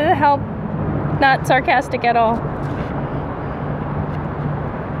 David, for the help. Not sarcastic at all.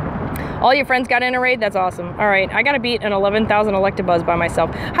 All your friends got in a raid? That's awesome. All right, I gotta beat an 11,000 Electabuzz by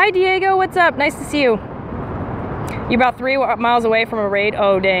myself. Hi, Diego, what's up? Nice to see you. You're about 3 miles away from a raid?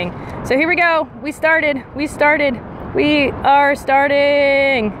 Oh, dang. So here we go. We started. We are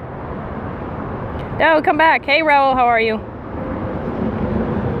starting. No, come back. Hey, Raul, how are you?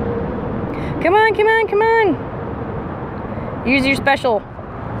 Come on, come on, come on. Use your special.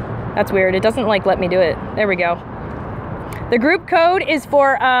 That's weird. It doesn't like let me do it. There we go. The group code is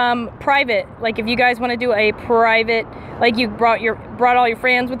for private. Like if you guys want to do a private, like you brought all your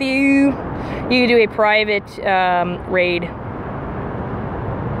friends with you, you can do a private raid.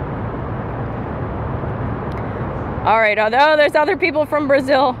 All right. Oh, there's other people from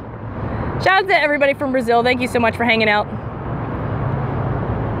Brazil. Shout out to everybody from Brazil. Thank you so much for hanging out.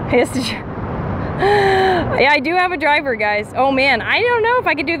 Yeah, I do have a driver, guys. Oh man, I don't know if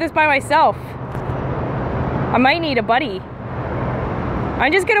I could do this by myself. I might need a buddy.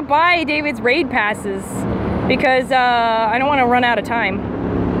 I'm just gonna buy David's raid passes because I don't want to run out of time.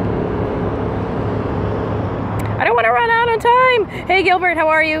 I don't want to run out of time. Hey Gilbert, how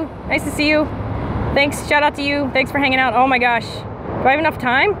are you? Nice to see you. Thanks, shout out to you. Thanks for hanging out. Oh my gosh, do I have enough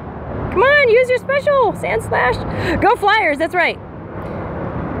time? Come on, use your special. Sand Slash. Go Flyers, that's right.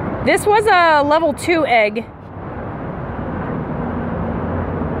 This was a level 2 egg.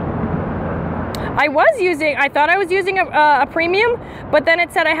 I thought I was using a premium, but then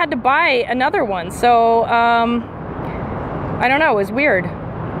it said I had to buy another one. So, I don't know, it was weird.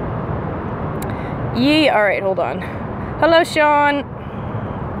 All right, hold on. Hello, Sean.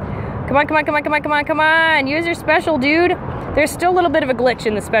 Come on, come on, come on, come on, come on, come on. Use your special, dude. There's still a little bit of a glitch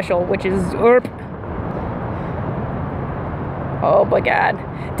in the special, which is, oh my God.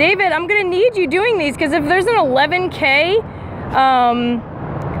 David, I'm gonna need you doing these, because if there's an 11K,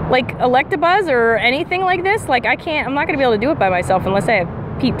 like Electabuzz or anything like this, like I'm not gonna be able to do it by myself unless I have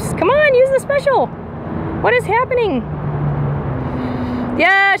peeps. Come on, use the special. What is happening?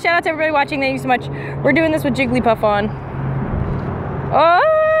 Yeah, shout out to everybody watching. Thank you so much. We're doing this with Jigglypuff on. Oh!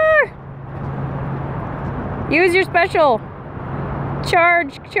 Use your special.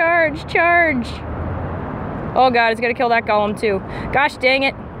 Charge, charge, charge. Oh God, it's gonna kill that golem too. Gosh dang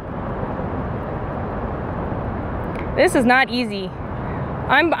it. This is not easy.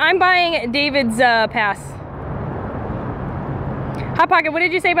 I'm buying David's pass. Hot Pocket, what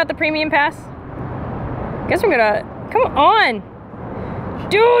did you say about the premium pass? Guess I'm gonna, come on.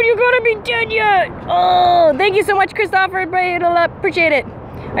 Dude, you're gonna be dead yet. Oh, thank you so much, Christopher. Appreciate it.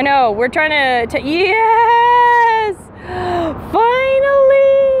 I know, we're trying to yes!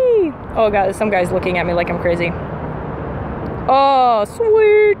 Finally! Oh God, some guy's looking at me like I'm crazy. Oh,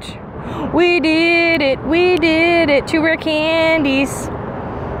 sweet. We did it. We did it. 2 rare candies.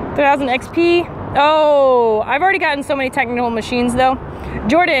 3000 XP. Oh, I've already gotten so many technical machines though.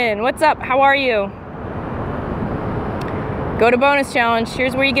 Jordan, what's up? How are you? Go to bonus challenge.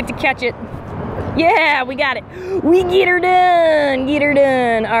 Here's where you get to catch it. Yeah, we got it. We get her done. Get her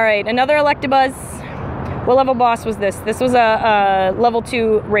done. All right, another Electabuzz. What level boss was this? This was a level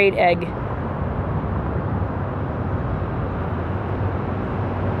 2 raid egg.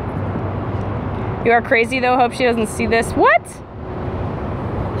 You are crazy though. Hope she doesn't see this. What?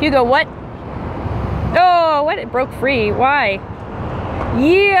 Hugo, what? Oh, what? It broke free. Why?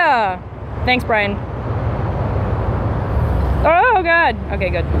 Yeah. Thanks, Brian. Oh God. Okay,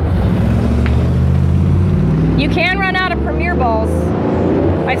 good. You can run out of Premier Balls.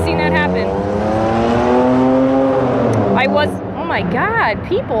 I've seen that happen. Oh my God,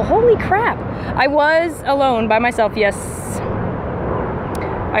 people, holy crap. I was alone by myself, yes.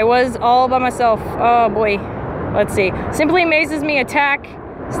 I was all by myself. Oh boy. Let's see. Simply amazes me. Attack.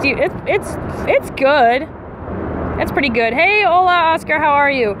 Steve. It's good. It's pretty good. Hey, hola, Oscar. How are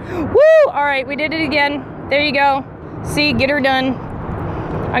you? Woo! All right, we did it again. There you go. See, get her done.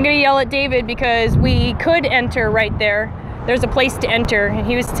 I'm gonna yell at David because we could enter right there. There's a place to enter, and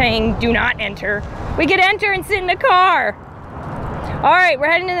he was saying, do not enter. We could enter and sit in the car. All right, we're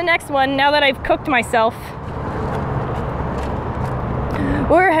heading to the next one now that I've cooked myself.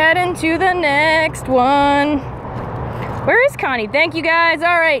 We're heading to the next one. Where is Connie? Thank you, guys.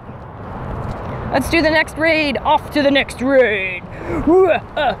 All right. Let's do the next raid. Off to the next raid. All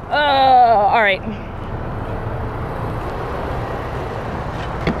right.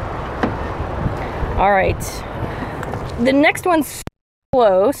 All right. The next one's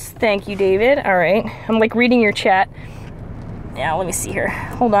close. Thank you, David. All right. I'm like reading your chat. Yeah, let me see here.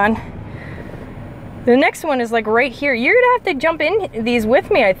 Hold on. The next one is like right here. You're gonna have to jump in these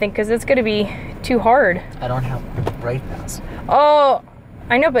with me, I think, because it's gonna be too hard. I don't have raid pass. Oh,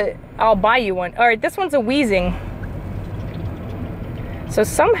 I know, but I'll buy you one. All right, this one's a wheezing. So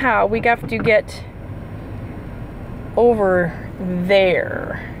somehow we have to get over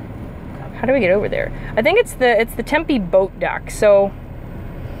there. How do we get over there? I think it's the Tempe boat dock. So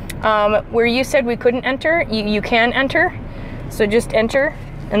where you said we couldn't enter, you can enter. So just enter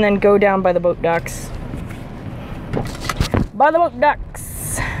and then go down by the boat docks. By the boat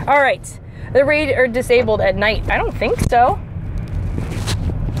docks. All right. The raid are disabled at night. I don't think so.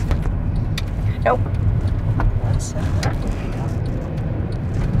 Nope.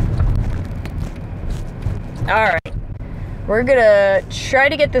 All right. We're gonna try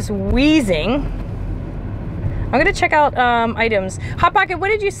to get this wheezing. I'm gonna check out items. Hot Pocket, what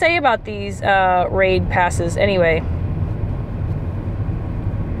did you say about these raid passes anyway?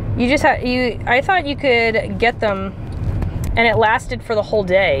 You just had I thought you could get them and it lasted for the whole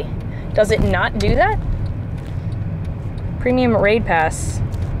day. Does it not do that? Premium raid pass.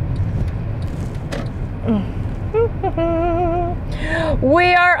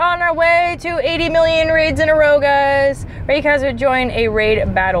 We are on our way to 80 million raids in a row, guys. Raid guys would join a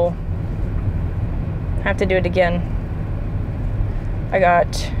raid battle. I have to do it again.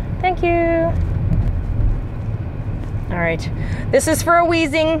 Thank you. All right, this is for a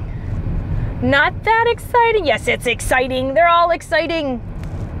wheezing. Not that exciting. Yes, it's exciting. They're all exciting.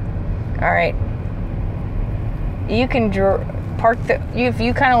 All right. You can park if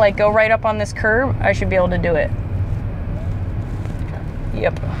you kind of like go right up on this curb, I should be able to do it.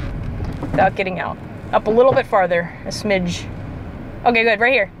 Yep. Without getting out. Up a little bit farther, a smidge. Okay, good,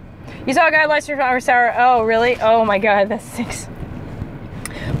 right here. You saw a guy live stream on sour. Oh, really? Oh my God, that's 6.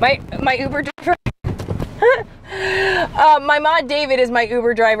 My Uber driver. My mod David is my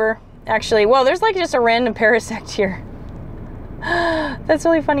Uber driver, actually. Well, there's like just a random parasect here. That's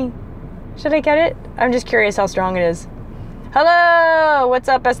really funny. Should I get it? I'm just curious how strong it is. Hello! What's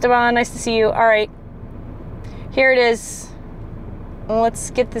up, Esteban? Nice to see you. All right. Here it is. Let's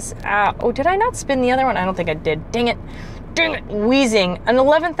get this out. Oh, did I not spin the other one? I don't think I did. Dang it. Dang it. Wheezing. An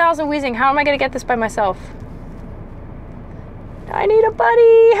 11,000 wheezing. How am I going to get this by myself? I need a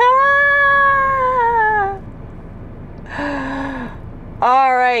buddy. Ah!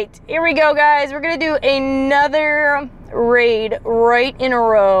 All right. Here we go, guys. We're going to do another raid right in a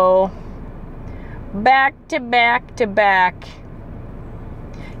row. Back to back to back.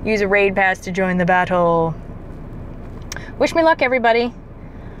 Use a raid pass to join the battle. Wish me luck, everybody.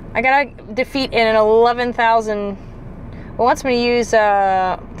 I gotta defeat an 11,000. Well, wants me to use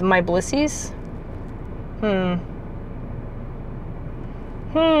my blissies.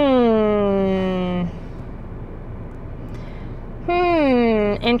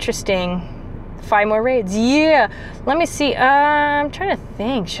 Interesting. 5 more raids. Yeah. Let me see. I'm trying to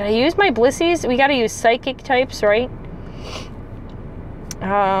think. Should I use my blissies? We gotta use psychic types, right?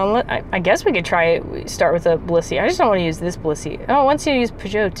 I guess we could try it. Start with a blissey. I just don't want to use this blissey. Oh, once you use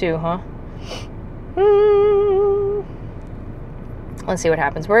Peugeot too, huh? Let's see what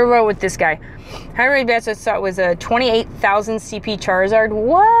happens. We're going with this guy. How many bets I thought was a 28,000 CP Charizard?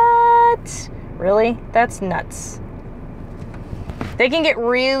 What? Really? That's nuts. They can get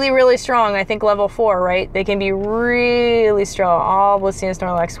really, really strong. I think level 4, right? They can be really strong. All Blissey and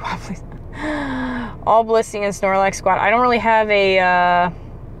Snorlax squad, please. All Blissey and Snorlax squad. I don't really have a... I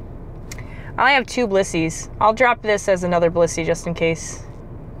only have 2 Blissies. I'll drop this as another Blissey just in case.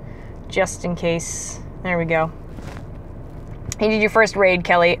 Just in case. There we go. You did your first raid,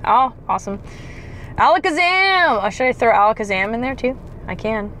 Kelly. Oh, awesome. Alakazam! Oh, should I throw Alakazam in there too? I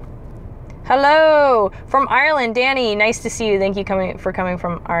can. Hello! From Ireland, Danny. Nice to see you. Thank you for coming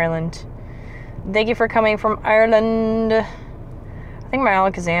from Ireland. Thank you for coming from Ireland. I think my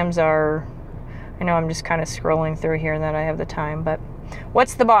Alakazams are... I know I'm just kind of scrolling through here and that I have the time, but...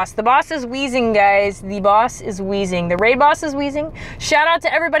 What's the boss? The boss is wheezing, guys. The boss is wheezing. The raid boss is wheezing. Shout out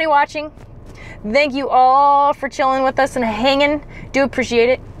to everybody watching. Thank you all for chilling with us and hanging. Do appreciate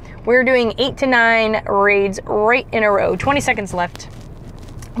it. We're doing 8 to 9 raids right in a row. 20 seconds left.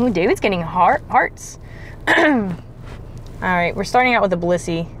 Oh, David's getting hearts. All right, we're starting out with a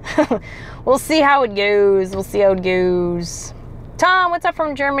Blissey. We'll see how it goes. We'll see how it goes. Tom, what's up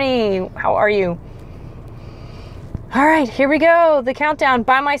from Germany? How are you? All right, here we go. The countdown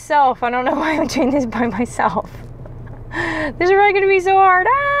by myself. I don't know why I'm doing this by myself. This is really going to be so hard.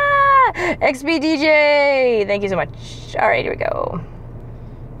 Ah! XBDJ. Thank you so much. All right, here we go.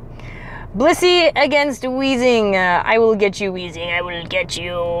 Blissey against Weezing. I will get you, Weezing. I will get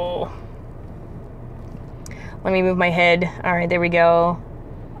you. Let me move my head. All right, there we go.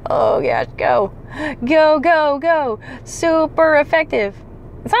 Oh, gosh, go. Go, go, go. Super effective.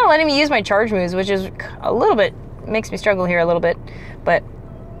 It's not letting me use my charge moves, which is a little bit, makes me struggle here a little bit. But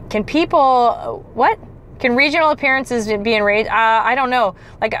can people, what? Can regional appearances be in raids? I don't know.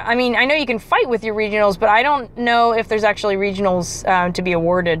 Like, I mean, I know you can fight with your regionals, but I don't know if there's actually regionals to be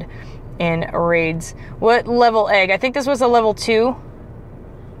awarded in raids. What level egg? I think this was a level 2.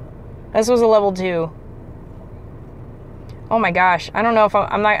 This was a level 2. Oh my gosh. I don't know if I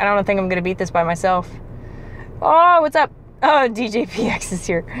don't think I'm going to beat this by myself. Oh, what's up? Oh, DJPX is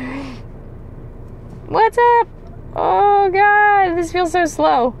here. What's up? Oh god, this feels so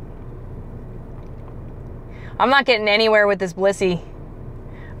slow. I'm not getting anywhere with this Blissey.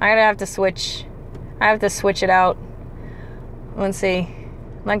 I'm gonna have to switch. I have to switch it out. Let's see.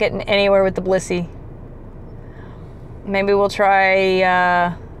 I'm not getting anywhere with the Blissey. Maybe we'll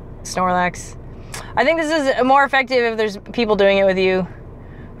try Snorlax. I think this is more effective if there's people doing it with you.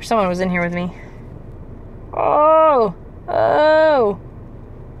 Or someone was in here with me. Oh! Oh!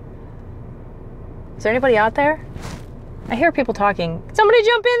 Is there anybody out there? I hear people talking. Somebody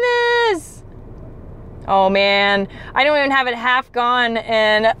jump in this! Oh man, I don't even have it half gone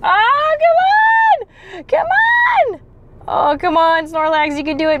and... Oh, come on! Come on! Oh, come on, Snorlax, you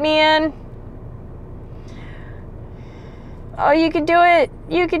can do it, man. Oh, you can do it.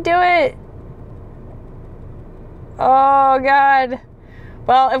 You can do it. Oh, God.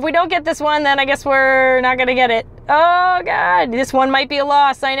 Well, if we don't get this one, then I guess we're not gonna get it. Oh, God. This one might be a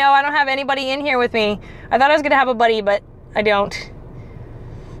loss. I know, I don't have anybody in here with me. I thought I was gonna have a buddy, but I don't.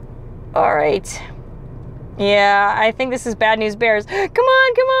 All right. Yeah, I think this is bad news bears. Come on,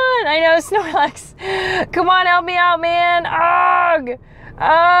 come on. I know, Snorlax. Come on, help me out, man. Ugh.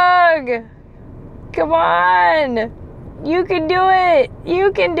 Ugh. Come on. You can do it.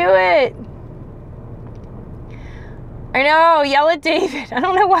 You can do it. I know, yell at David. I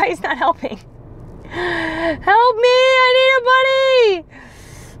don't know why he's not helping. Help me, I need a buddy.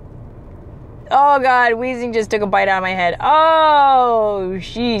 Oh God, Weezing just took a bite out of my head. Oh,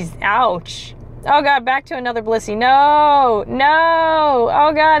 jeez, ouch. Oh God, back to another Blissey. No, no.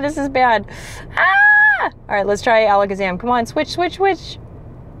 Oh God, this is bad. Ah! All right, let's try Alakazam. Come on, switch, switch, switch.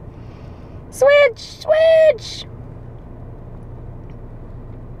 Switch, switch.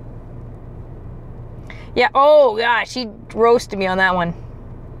 Yeah, oh gosh, he roasted me on that one.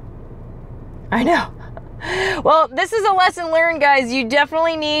 I know. Well, this is a lesson learned, guys. You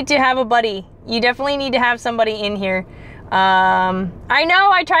definitely need to have a buddy. You definitely need to have somebody in here. I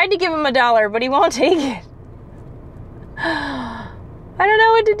know, I tried to give him $1, but he won't take it. I don't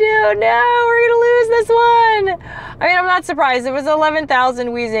know what to do. No, we're gonna lose this one. I mean, I'm not surprised. It was 11,000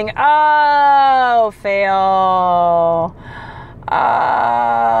 Weezing. Oh, fail.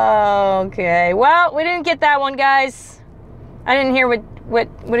 Oh, okay. Well, we didn't get that one, guys. I didn't hear what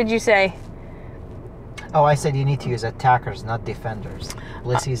did you say? Oh, I said you need to use attackers, not defenders.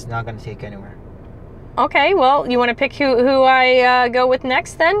 Blissey's not going to take anywhere. Okay, well, you want to pick who I go with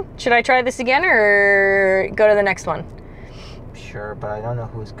next then? Should I try this again or go to the next one? Sure, but I don't know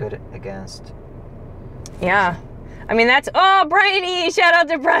who's good against. Yeah. I mean, that's... Oh, Brian E! Shout out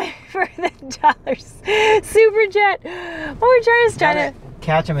to Brian for the $. Super chat. Oh, we're trying to...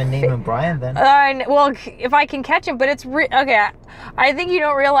 Catch him and name him Brian then. Well, if I can catch him, but it's... Okay, I think you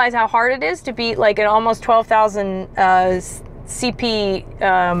don't realize how hard it is to beat like an almost 12,000 CP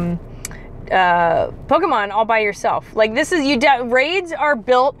Pokemon all by yourself. Like this is... Raids are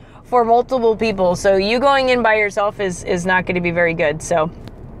built for multiple people, so you going in by yourself is not going to be very good, so...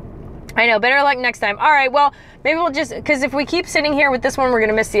 I know, better luck next time. All right, well, maybe we'll just... Because if we keep sitting here with this one, we're going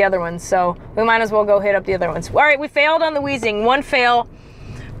to miss the other ones, so we might as well go hit up the other ones. All right, we failed on the Weezing. One fail.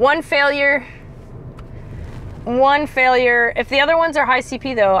 One failure. One failure. If the other ones are high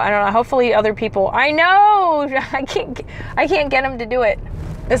CP though, I don't know. Hopefully other people. I know. I can't get them to do it.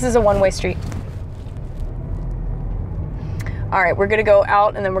 This is a one-way street. All right, we're gonna go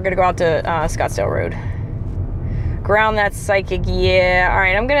out and then we're gonna go out to Scottsdale Road. Ground that psychic. Yeah. All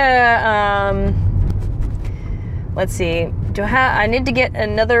right. I'm gonna let's see. I need to get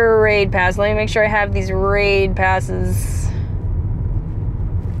another raid pass. Let me make sure I have these raid passes.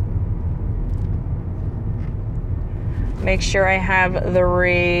 Make sure I have the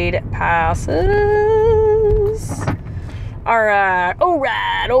raid passes. All right. All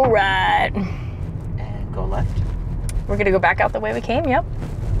right. All right. And go left. We're gonna go back out the way we came. Yep.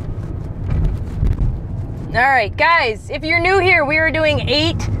 All right, guys, if you're new here, we are doing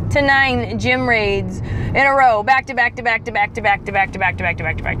 8 to 9 gym raids in a row, back to back to back to back to back to back to back to back to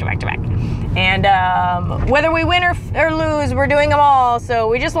back to back to back to back. And whether we win or lose, we're doing them all. So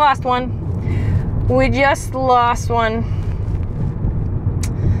we just lost one. We just lost one.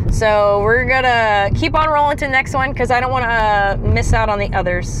 So we're gonna keep on rolling to the next one because I don't want to miss out on the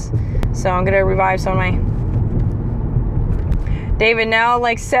others. So I'm gonna revive some of my. David now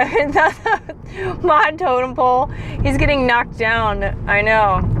like 7th mod totem pole. He's getting knocked down. I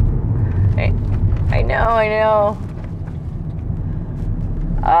know. I know.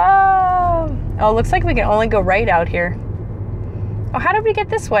 Oh, looks like we can only go right out here. Oh, how did we get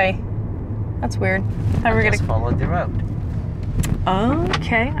this way? That's weird. I thought we were gonna follow the road.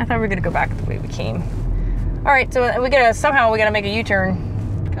 Okay, I thought we were gonna go back the way we came. All right, so we gotta make a U-turn.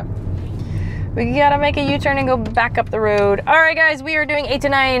 We gotta make a U-turn and go back up the road. All right, guys, we are doing 8 to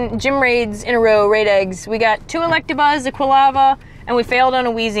 9 gym raids in a row, raid eggs. We got 2 Electabuzz, a Quilava, and we failed on a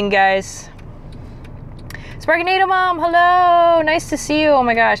Weezing, guys. Sparkie Mom, hello, nice to see you. Oh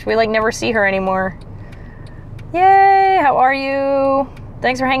my gosh, we like never see her anymore. Yay, how are you?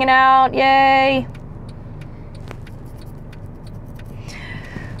 Thanks for hanging out, yay.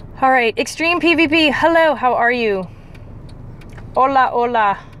 All right, Extreme PvP, hello, how are you? Hola,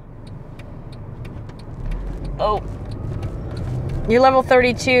 hola. Oh, you're level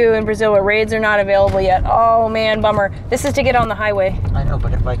 32 in Brazil, but raids are not available yet. Oh man, bummer. This is to get on the highway. I know,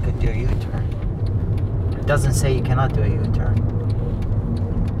 but if I could do a U-turn. It doesn't say you cannot do a U-turn.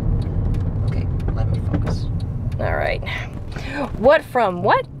 Okay, let me focus. All right. What?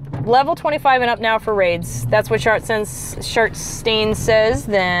 Level 25 and up now for raids. That's what Shartstain says,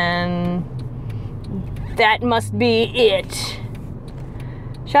 then that must be it.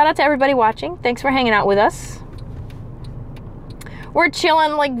 Shout out to everybody watching. Thanks for hanging out with us. We're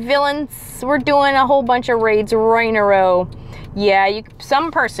chilling like villains. We're doing a whole bunch of raids right in a row. Yeah, you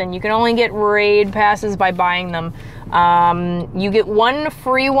can only get raid passes by buying them. You get 1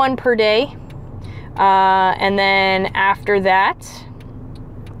 free one per day. And then after that,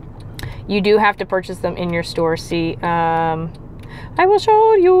 you do have to purchase them in your store. See, I will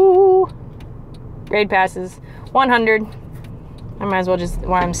show you. Raid passes, 100. I might as well just,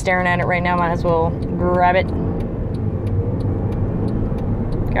 while I'm staring at it right now, might as well grab it.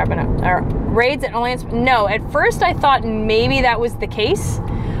 Grabbing it. Raids at only, no, at first I thought maybe that was the case,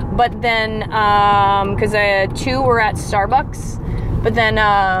 but then, because 2 were at Starbucks, but then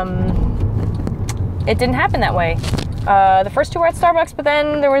it didn't happen that way. The first 2 were at Starbucks, but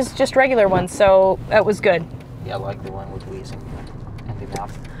then there was just regular ones, so that was good. Yeah, I like the one with Weezing and the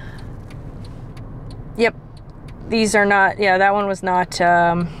mouth. Yep. These are not, yeah, that one was not,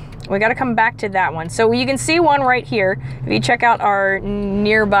 we got to come back to that one. So you can see one right here. If you check out our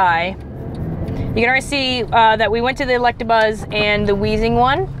nearby, you can already see that we went to the Electabuzz and the Weezing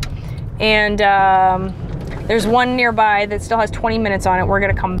one. And there's one nearby that still has 20 minutes on it. We're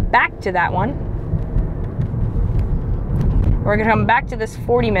going to come back to that one. We're going to come back to this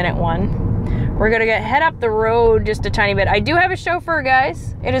 40-minute one. We're going to head up the road just a tiny bit. I do have a chauffeur,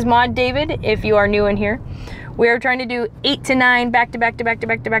 guys. It is Mod David, if you are new in here. We are trying to do 8 to 9 back to back to back to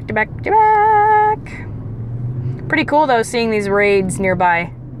back to back to back to back. Pretty cool though, seeing these raids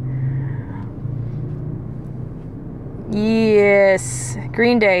nearby. Yes,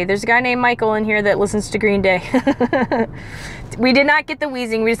 Green Day. There's a guy named Michael in here that listens to Green Day. We did not get the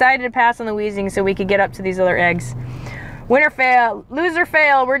Weezing. We decided to pass on the Weezing so we could get up to these other eggs. Winner fail, loser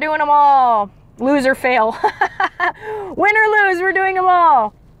fail. We're doing them all. Loser fail. Win or lose, we're doing them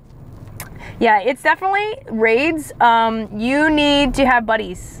all. Yeah, it's definitely raids. You need to have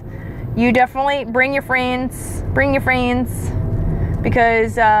buddies. You definitely bring your friends,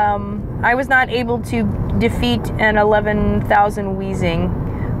 because I was not able to defeat an 11,000 Weezing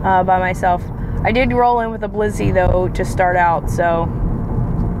by myself. I did roll in with a Blizzy though to start out, so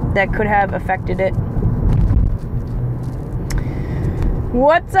that could have affected it.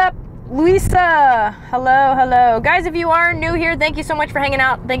 What's up, Luisa? Hello, hello. Guys, if you are new here, thank you so much for hanging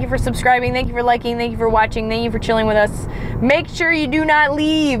out. Thank you for subscribing. Thank you for liking. Thank you for watching. Thank you for chilling with us. Make sure you do not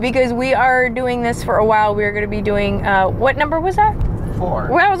leave because we are doing this for a while. We are going to be doing, what number was that? 4.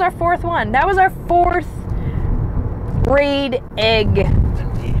 Well, that was our 4th one. That was our 4th raid egg.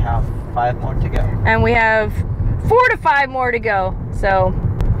 And we have 5 more to go. And we have 4 to 5 more to go. So,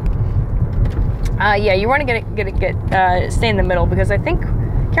 yeah, you want to stay in the middle because I think,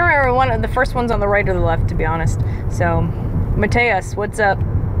 can't remember one of the first ones on the right or the left, to be honest. So, Mateus, what's up?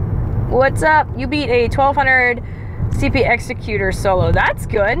 What's up? You beat a 1200 CP Executor solo. That's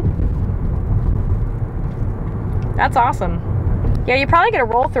good. That's awesome. Yeah, you probably gotta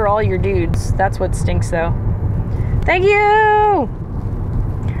roll through all your dudes. That's what stinks, though. Thank you!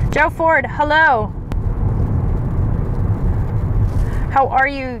 Joe Ford, hello. How are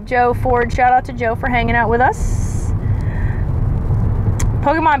you, Joe Ford? Shout out to Joe for hanging out with us.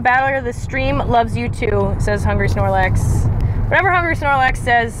 Pokemon Battler, the stream loves you too, says Hungry Snorlax. Whatever Hungry Snorlax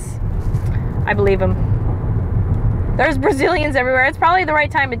says, I believe him. There's Brazilians everywhere. It's probably the right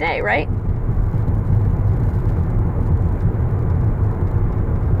time of day, right?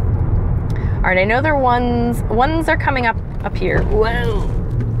 All right, I know there are ones are coming up here. Whoa,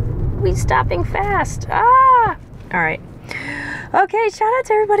 we stopping fast. Ah, all right. Okay, shout out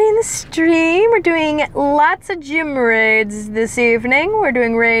to everybody in the stream. We're doing lots of gym raids this evening. We're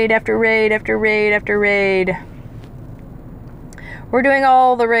doing raid after raid after raid after raid. We're doing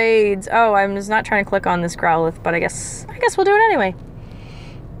all the raids. Oh, I'm just not trying to click on this Growlithe, but I guess we'll do it anyway.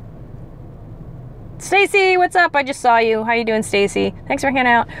 Stacy, what's up? I just saw you. How you doing, Stacy? Thanks for hanging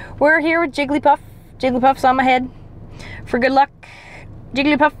out. We're here with Jigglypuff. Jigglypuff's on my head. For good luck.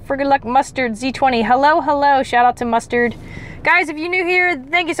 Jigglypuff, for good luck. Mustard, Z20. Hello, hello. Shout out to Mustard. Guys, if you're new here,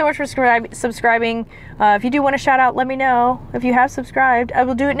 thank you so much for subscribing. If you do want a shout out, let me know. If you have subscribed, I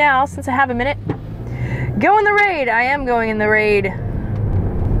will do it now since I have a minute. Go in the raid. I am going in the raid.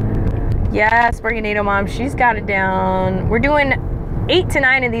 Yeah, Sparkie NATO Mom, she's got it down. We're doing 8 to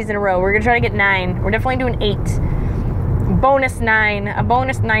 9 of these in a row. We're gonna try to get 9. We're definitely doing 8. Bonus 9. A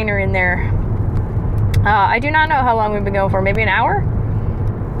bonus 9er in there. I do not know how long we've been going for. Maybe an hour?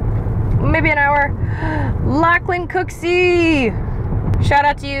 Maybe an hour. Lachlan Cooksey. Shout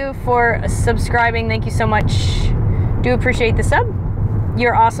out to you for subscribing. Thank you so much. Do appreciate the sub.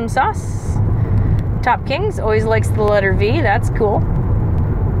 You're awesome sauce. Top Kings always likes the letter V. That's cool.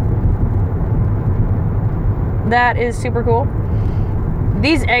 That is super cool.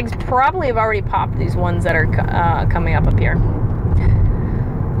 These eggs probably have already popped, these ones that are coming up here.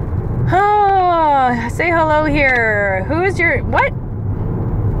 Oh, say hello here. Who is your, what?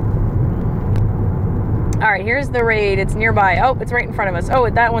 All right, here's the raid. It's nearby. Oh, it's right in front of us. Oh,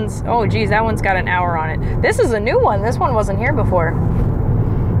 that one's, oh geez, that one's got an hour on it. This is a new one. This one wasn't here before.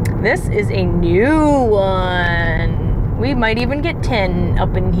 This is a new one. We might even get 10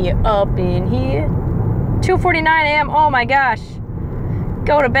 up in here, 2:49 a.m. Oh my gosh.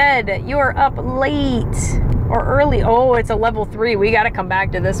 Go to bed. You are up late or early. Oh, it's a level 3. We got to come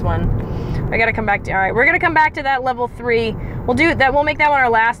back to this one. I got to come back to, all right, we're going to come back to that level 3. We'll do that. We'll make that one our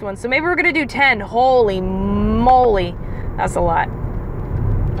last one. So maybe we're going to do 10. Holy moly. That's a lot.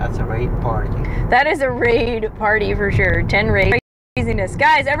 That's a raid party. That is a raid party for sure. 10 raids. Craziness.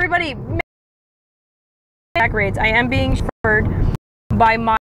 Guys, everybody, back raids. I am being referred by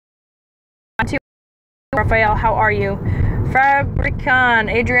my Raphael. How are you? Fabricon,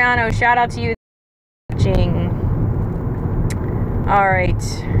 Adriano, shout out to you. All right.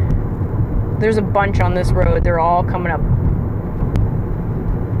 There's a bunch on this road. They're all coming up.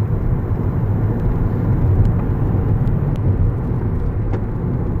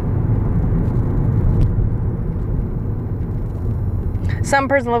 Some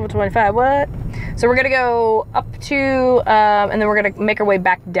person level 25, what? So we're gonna go up to, and then we're gonna make our way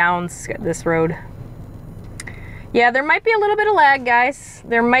back down this road. Yeah, there might be a little bit of lag, guys.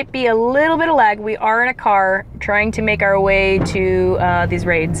 There might be a little bit of lag. We are in a car trying to make our way to these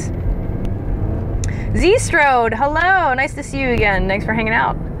raids. Z-Strode, hello, nice to see you again. Thanks for hanging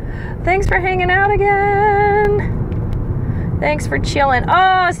out. Thanks for hanging out again. Thanks for chilling.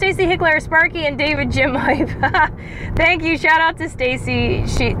 Oh, Stacy Hickler, Sparkie, and David Jim Hype. Thank you. Shout out to Stacy.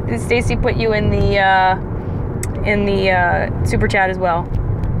 Stacy put you in the super chat as well.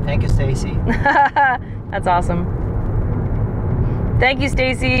 Thank you, Stacy. That's awesome. Thank you,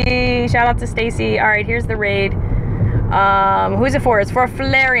 Stacy. Shout out to Stacy. All right, here's the raid. Who's it for? It's for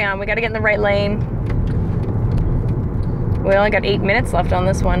Flareon. We got to get in the right lane. We only got 8 minutes left on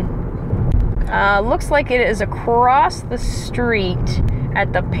this one. Looks like it is across the street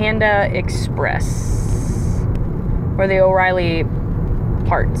at the Panda Express, where the O'Reilly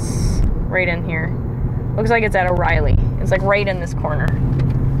parts, right in here. Looks like it's at O'Reilly. It's like right in this corner.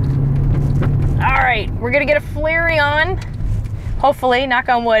 All right, we're gonna get a Flareon. Hopefully, knock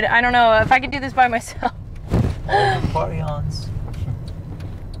on wood. I don't know if I could do this by myself. All the Flareons.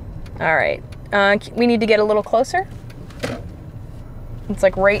 All right, we need to get a little closer. It's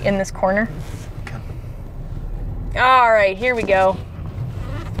like right in this corner. All right, here we go.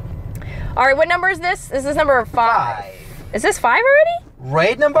 All right, what number is this? This is number 5. Is this 5 already?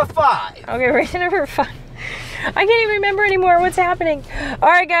 Raid number 5. Okay, raid number 5. I can't even remember anymore what's happening. All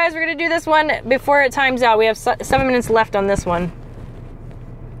right, guys, we're gonna do this one before it times out. We have 7 minutes left on this one.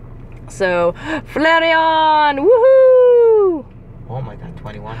 So, Flareon, woohoo! Oh my God,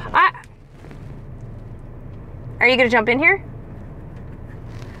 21. Are you gonna jump in here?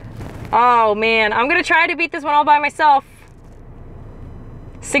 Oh man, I'm gonna try to beat this one all by myself.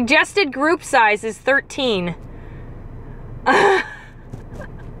 Suggested group size is 13.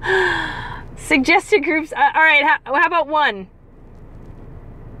 Suggested groups. All right. How about 1?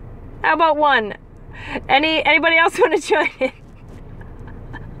 How about 1? Anybody else want to join in?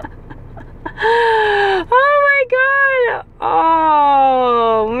 Oh my God.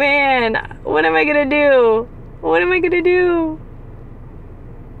 Oh man. What am I gonna do? What am I gonna do?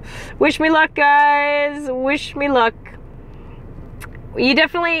 Wish me luck, guys. Wish me luck. You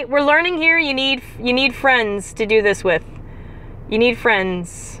definitely. We're learning here. You need friends to do this with. You need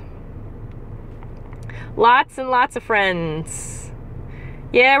friends. Lots and lots of friends.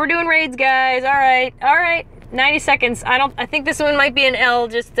 Yeah, we're doing raids, guys. All right. 90 seconds. I think this one might be an L,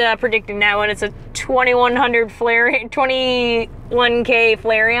 just predicting that one. It's a 2100 Flareon, 21K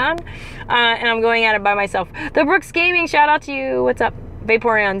Flareon. And I'm going at it by myself. The Brooks Gaming, shout out to you. What's up?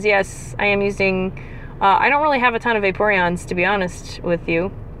 Vaporeons, yes. I am using... I don't really have a ton of Vaporeons, to be honest with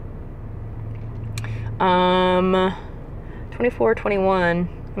you. 24, 21.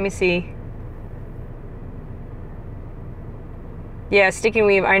 Let me see. Yeah, Sticking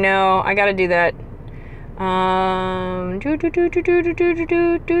Weave. I know. I gotta do that. All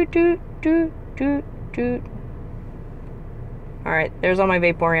right, there's all my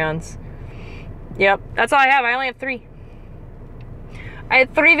Vaporeons. Yep, that's all I have. I only have 3. I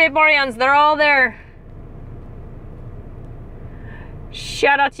had 3 Vaporeons. They're all there.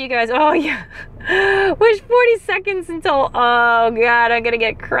 Shout out to you guys. Oh yeah. Wish 40 seconds until. Oh god, I'm gonna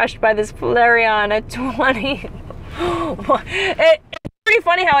get crushed by this Flareon at 20. It's pretty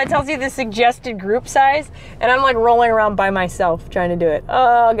funny how it tells you the suggested group size, and I'm like rolling around by myself trying to do it.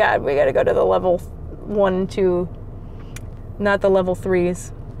 Oh god, we gotta go to the level 1, 2, not the level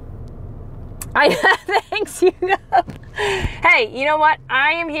 3s. Thanks you. Hey, you know what?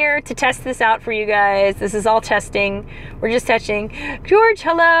 I am here to test this out for you guys. This is all testing. We're just testing. George,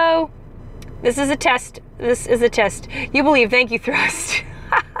 hello. This is a test. This is a test. You believe? Thank you, Thrust.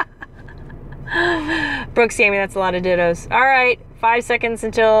 Brooks Gaming, that's a lot of dittos. All right, 5 seconds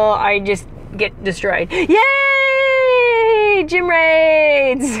until I just get destroyed. Yay! Gym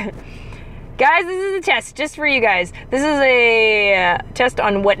raids! Guys, this is a test just for you guys. This is a test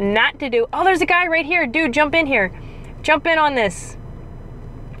on what not to do. Oh, there's a guy right here. Dude, jump in here. Jump in on this.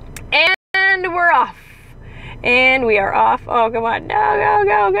 And we're off. And we are off. Oh, come on. No, go,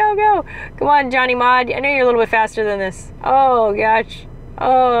 go, go, go. Come on, Johnny Mod. I know you're a little bit faster than this. Oh, gosh.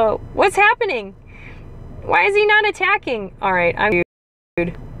 Oh, what's happening? Why is he not attacking? All right, I'm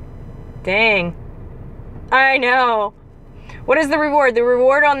dude. Dang. I know. What is the reward? The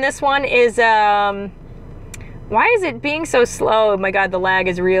reward on this one is, why is it being so slow? Oh my god, the lag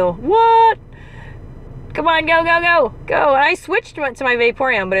is real. What? Come on, go, go, go. Go. And I switched to my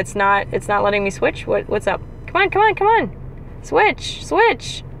Vaporeon, but it's not letting me switch. What's up? Come on, come on, come on. Switch,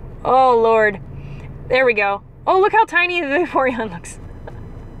 switch. Oh, Lord. There we go. Oh, look how tiny the Vaporeon looks.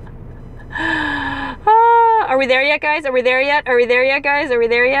 Are we there yet, guys? Are we there yet? Are we there yet, guys? Are we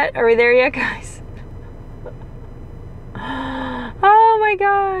there yet? Are we there yet, guys? Oh my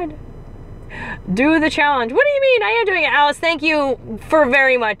god. Do the challenge. What do you mean? I am doing it, Alice. Thank you for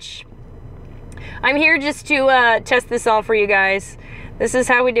very much. I'm here just to test this all for you guys. This is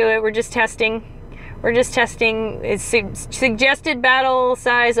how we do it. We're just testing. We're just testing. It's suggested battle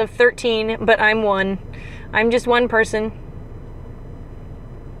size of 13, but I'm 1. I'm just 1 person.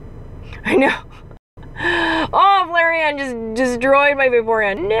 I know. Oh, Flareon just destroyed my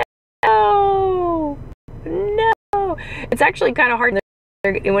Vaporeon. No. No. It's actually kind of hard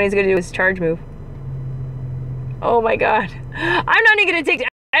when he's going to do his charge move. Oh my god. I'm not even going to take...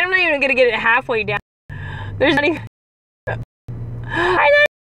 I'm not even going to get it halfway down. There's not even... I'm not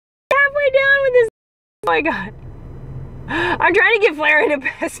halfway down with this... Oh my god. I'm trying to get Flareon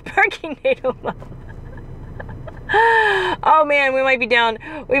a Sparking NATO mode. Oh man, we might be down.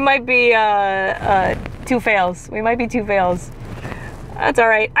 We might be 2 fails. We might be 2 fails. That's all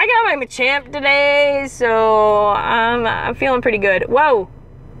right. I got my Machamp today, so I'm feeling pretty good. Whoa!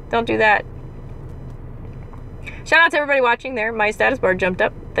 Don't do that. Shout out to everybody watching there. My status bar jumped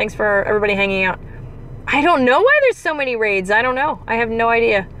up. Thanks for everybody hanging out. I don't know why there's so many raids. I don't know. I have no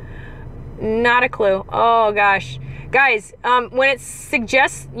idea. Not a clue. Oh, gosh. Guys, when it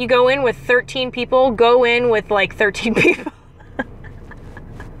suggests you go in with 13 people, go in with, like, 13 people.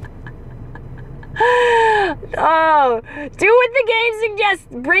 Oh, do what the game suggests.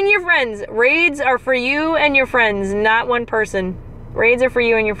 Bring your friends. Raids are for you and your friends, not one person. Raids are for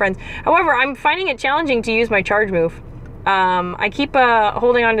you and your friends. However, I'm finding it challenging to use my charge move. I keep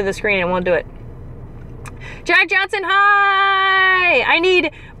holding onto the screen and won't do it. Jack Johnson, hi! I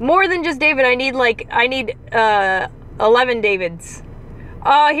need more than just David. I need 11 Davids.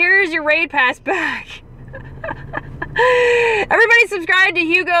 Here's your raid pass back. Everybody subscribe to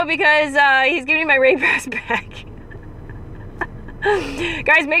Hugo because he's giving me my raid pass back.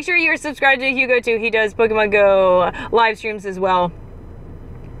 Guys, make sure you're subscribed to Hugo too. He does Pokemon Go live streams as well.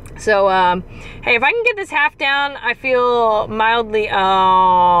 So, hey, if I can get this half down, I feel mildly...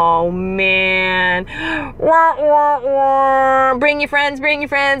 Oh, man. Wah, wah, wah. Bring your friends,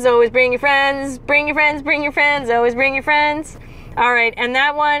 always bring your friends. Bring your friends, always bring your friends. All right, and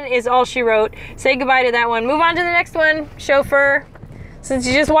that one is all she wrote. Say goodbye to that one. Move on to the next one, chauffeur. Since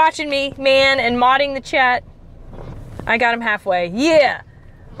you're just watching me, man, and modding the chat, I got him halfway. Yeah,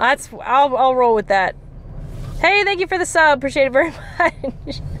 I'll roll with that. Hey, thank you for the sub. Appreciate it very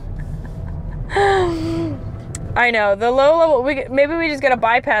much. I know the low level. Maybe we just gotta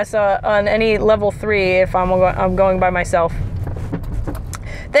bypass on any level 3 if I'm going by myself.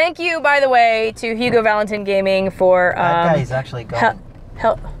 Thank you, by the way, to Hugo Valentin Gaming for that guy is actually going.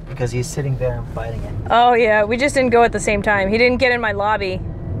 Help. Because he's sitting there and fighting it. Oh yeah, we just didn't go at the same time. He didn't get in my lobby.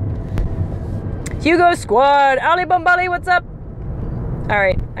 Hugo Squad, Ali Bumbali, what's up? All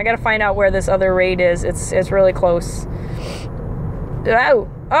right, I gotta find out where this other raid is. It's really close. Oh.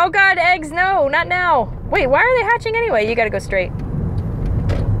 Oh God, eggs, no, not now. Wait, why are they hatching anyway? You gotta go straight.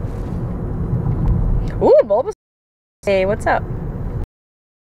 Ooh, Bulbous. Hey, what's up?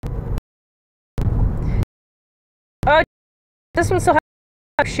 Oh, this one still has...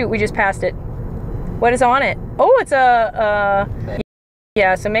 Oh, shoot, we just passed it. What is on it? Oh, it's a...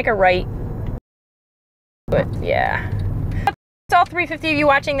 Yeah, so make a right. But, yeah. It's all 350 of you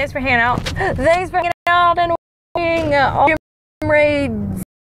watching. Thanks for hanging out. Thanks for hanging out and watching all your raids.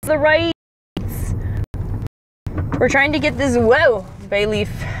 The raids. We're trying to get this, whoa, bay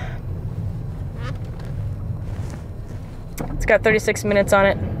leaf. It's got 36 minutes on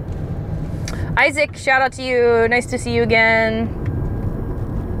it. Isaac, shout out to you. Nice to see you again.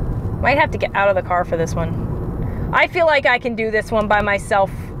 Might have to get out of the car for this one. I feel like I can do this one by myself.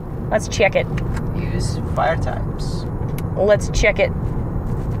 Let's check it. Use fire types. Let's check it.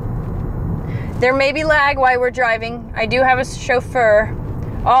 There may be lag while we're driving. I do have a chauffeur.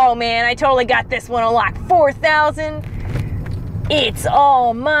 Oh man, I totally got this one unlocked. 4,000. It's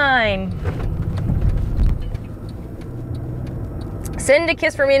all mine. Send a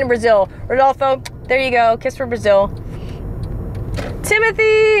kiss for me in Brazil. Rodolfo, there you go. Kiss for Brazil.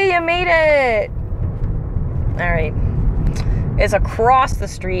 Timothy, you made it. All right. It's across the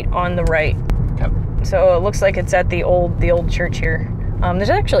street on the right. Yep. So it looks like it's at the old church here. There's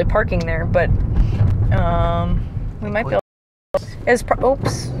actually parking there, but we might be able to...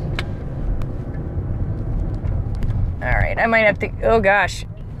 Oops. All right, I might have to... Oh, gosh.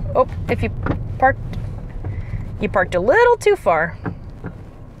 Oh, if you parked... You parked a little too far.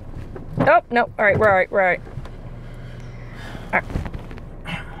 Oh, no. All right, we're all right. We're all right. All right.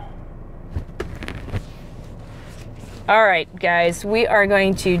 All right, guys. We are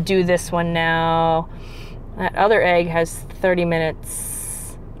going to do this one now. That other egg has 30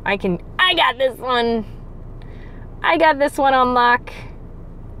 minutes. I got this one. I got this one on lock.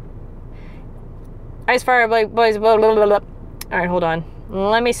 Ice fire, boys. Blah, blah, blah, blah. All right, hold on.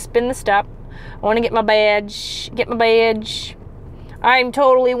 Let me spin the stop. I want to get my badge. Get my badge. I'm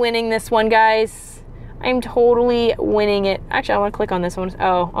totally winning this one, guys. I'm totally winning it. Actually, I want to click on this one.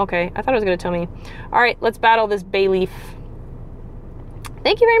 Oh, okay. I thought it was going to tell me. All right, let's battle this bay leaf.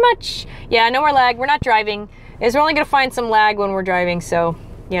 Thank you very much. Yeah, no more lag. We're not driving. We're only going to find some lag when we're driving, so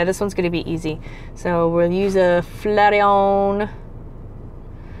yeah, this one's going to be easy. So we'll use a Flareon.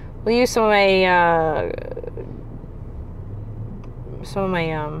 We'll use some of my,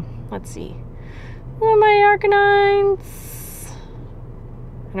 let's see. Some of my Arcanines.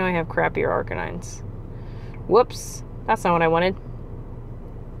 I know I have crappier Arcanines. Whoops. That's not what I wanted.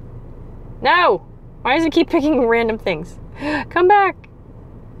 No! Why does it keep picking random things? Come back.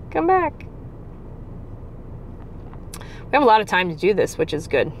 Come back. We have a lot of time to do this, which is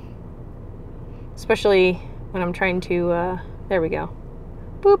good. Especially when I'm trying to, there we go.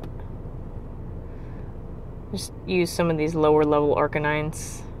 Boop. Just use some of these lower level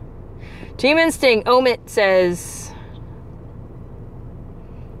Arcanines. Team Instinct, Omit says,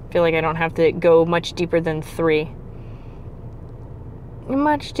 I feel like I don't have to go much deeper than 3.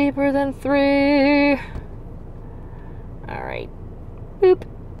 Much deeper than 3. All right. Boop.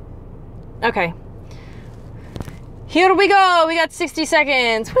 Okay. Here we go. We got 60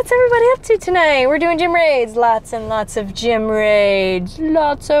 seconds. What's everybody up to tonight? We're doing gym raids. Lots and lots of gym raids.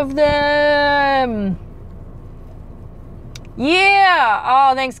 Lots of them. Yeah.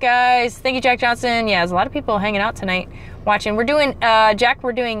 Oh, thanks, guys. Thank you, Jack Johnson. Yeah, there's a lot of people hanging out tonight watching. We're doing, Jack,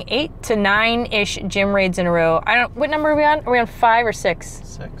 we're doing 8 to 9-ish gym raids in a row. What number are we on? Are we on 5 or 6?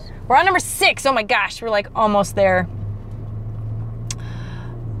 6. We're on number 6. Oh my gosh. We're like almost there.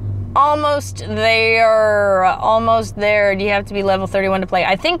 Almost there. Almost there. Do you have to be level 31 to play?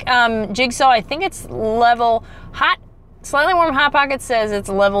 I think, Jigsaw, I think it's level Slightly Warm Hot Pocket says it's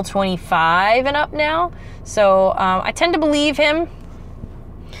level 25 and up now. So, I tend to believe him.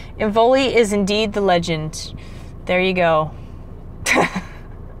 Involi is indeed the legend. There you go.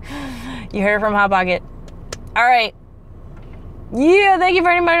 You heard it from Hot Pocket. All right. Yeah, thank you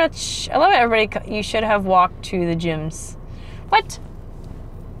very much. I love it, everybody. You should have walked to the gyms. What?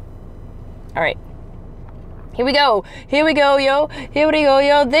 All right. Here we go. Here we go, yo. Here we go,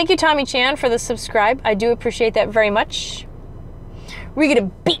 yo. Thank you, Tommy Chan, for the subscribe. I do appreciate that very much. We're going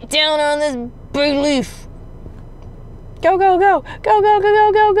to beat down on this big leaf. Go, go, go. Go, go, go,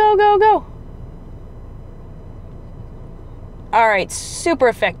 go, go, go, go, go. All right. Super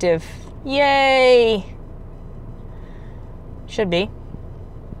effective. Yay. Should be.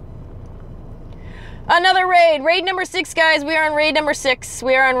 Another raid. Raid number 6, guys. We are on raid number 6.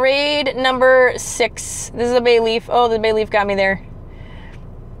 We are on raid number 6. This is a bay leaf. Oh, the bay leaf got me there.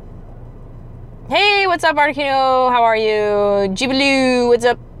 Hey, what's up, Articuno? How are you? Jibaloo, what's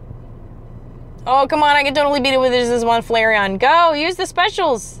up? Oh, come on. I can totally beat it with this one Flareon. Go. Use the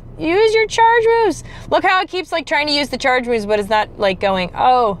specials. Use your charge moves. Look how it keeps like trying to use the charge moves, but it's not like going.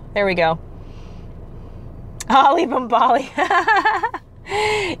 Oh, there we go. Ollie Bombali.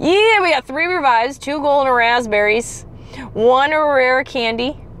 Yeah, we got 3 revives, 2 golden raspberries, 1 rare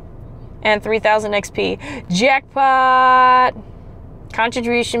candy, and 3,000 XP. Jackpot!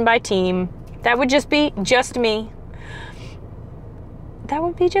 Contribution by team. That would just be just me. That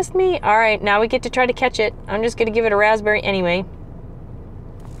would be just me. All right, now we get to try to catch it. I'm just going to give it a raspberry anyway.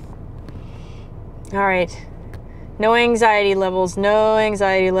 All right. No anxiety levels. No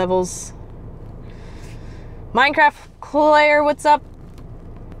anxiety levels. Minecraft Claire, what's up?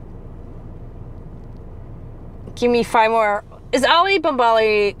 Give me 5 more. Is Ali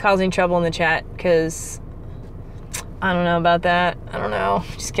Bombali causing trouble in the chat? Because I don't know about that. I don't know.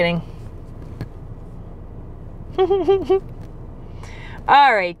 Just kidding.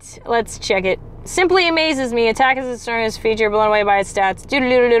 All right, let's check it. Simply amazes me. Attack is the strongest feature, blown away by its stats.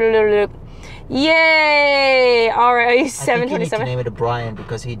 Doo-doo-doo-doo-doo-doo. Yay! All right, 727. I think you need to name it Brian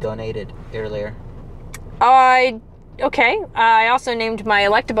because he donated earlier. Okay. I also named my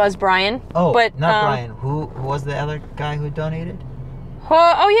Electabuzz Brian. Oh, but, not Brian. Who was the other guy who donated?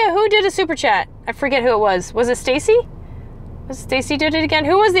 Oh yeah, who did a super chat? I forget who it was. Was it Stacy? Was Stacy did it again?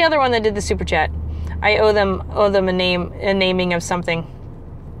 Who was the other one that did the super chat? I owe them a naming of something.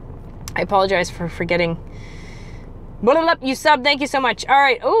 I apologize for forgetting. You sub. Thank you so much. All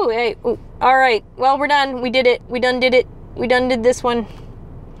right. Oh, hey. Ooh. All right. Well, we're done. We did it. We done did it. We done did this one.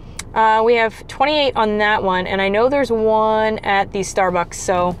 We have 28 on that one, and I know there's one at the Starbucks,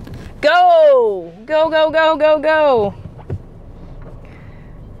 so go! Go, go, go, go, go!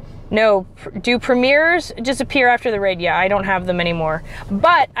 No, do premieres disappear after the raid? Yeah, I don't have them anymore.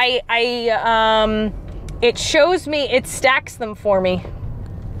 But it shows me, it stacks them for me.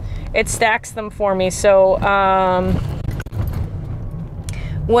 It stacks them for me, so,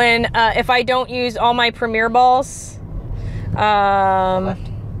 if I don't use all my premiere balls,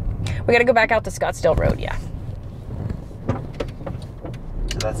 we gotta go back out to Scottsdale Road, yeah.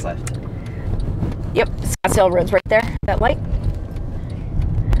 So that's left. Yep, Scottsdale Road's right there, that light.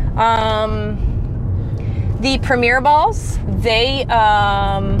 The premiere balls, they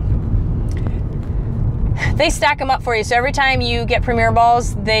stack them up for you. So every time you get premiere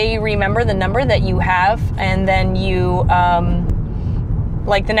balls, they remember the number that you have, and then you,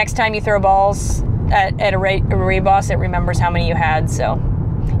 like the next time you throw balls at a raid boss, it remembers how many you had, so.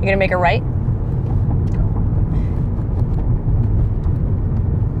 You're gonna make it right?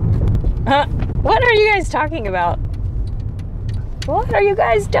 What are you guys talking about? What are you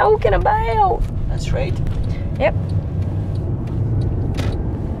guys talking about? That's right. Yep.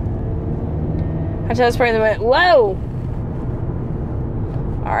 I just probably went, whoa!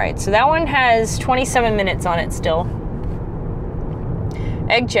 Alright, so that one has 27 minutes on it still.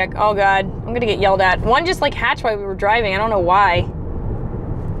 Egg check. Oh god, I'm gonna get yelled at. One just like hatched while we were driving. I don't know why.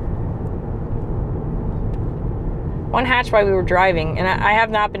 One hatched while we were driving, and I have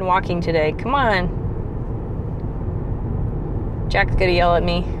not been walking today. Come on. Jack's gonna yell at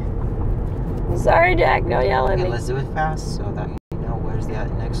me. Sorry, Jack. Don't yell at me. Let's do it fast so that you know where's the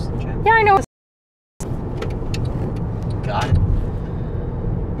next gym. Yeah, I know. Got it.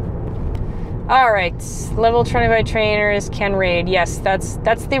 All right. Level 25 trainers can raid. Yes, that's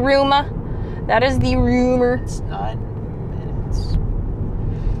the rumor. That is the rumor. It's 9 minutes.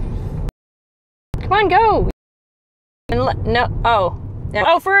 Come on, go. No. Oh. No.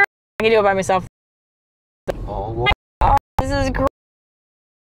 Oh, for I can do it by myself. Oh, Oh, this is great.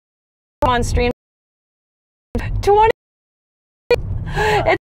 On stream. 20.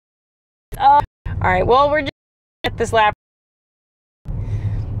 It's. All right. Well, we're just at this lap.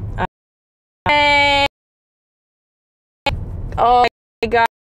 Oh my god.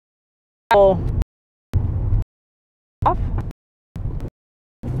 Oh.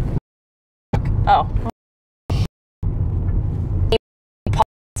 Oh.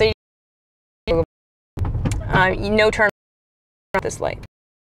 No turn at this light.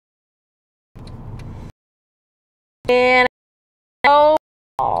 And oh,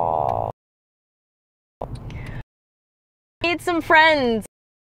 need some friends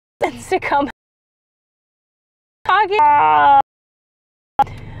to come talking.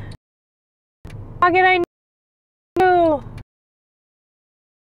 Talking, I knew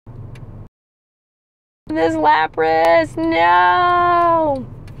this Lapras. No.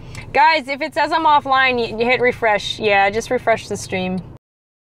 Guys, if it says I'm offline, you hit refresh. Yeah, just refresh the stream.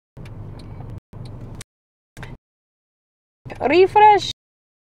 Refresh.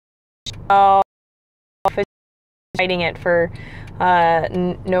 Oh, it's hiding it for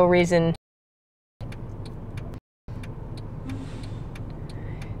no reason.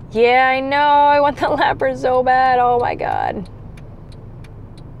 Yeah, I know. I want the Lapras so bad. Oh my god.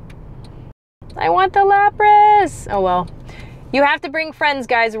 I want the Lapras. Oh well. You have to bring friends,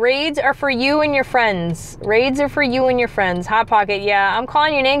 guys. Raids are for you and your friends. Raids are for you and your friends. Hot Pocket, yeah. I'm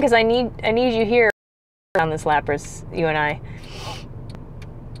calling your name because I need you here on this Lapras, you and I.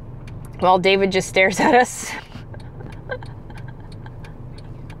 Well, David just stares at us.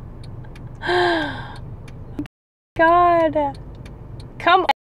 God. Come on.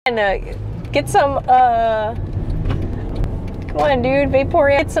 Get some, come on, dude.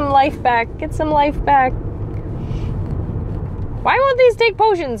 Vaporeon. Get some life back. Get some life back. Why won't these take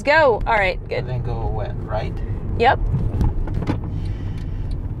potions? Go. All right, good. And then go wet, right? Yep.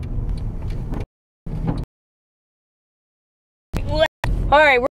 All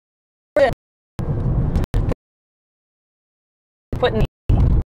right, we're putting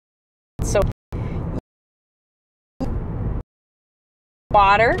so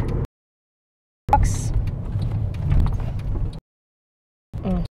water box.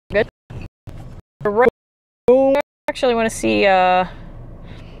 Good. Actually want to see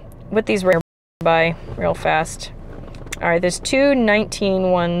what these rare by real fast. All right, there's two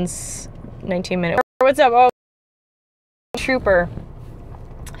 19 ones, 19 minute. What's up? Oh, Trooper.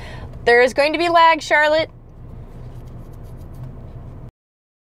 There is going to be lag, Charlotte.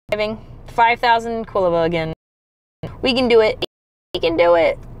 5,000 Quillava again. We can do it. We can do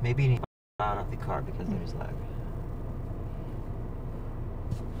it. Maybe you need to get out of the car because there's lag.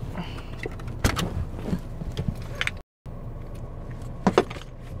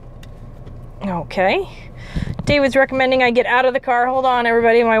 Okay. David's recommending I get out of the car. Hold on,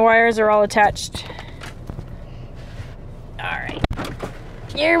 everybody. My wires are all attached. All right.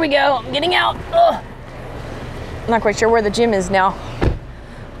 Here we go. I'm getting out. Ugh. I'm not quite sure where the gym is now.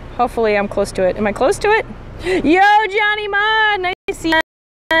 Hopefully I'm close to it. Am I close to it? Yo, Johnny Mod. Nice to see you.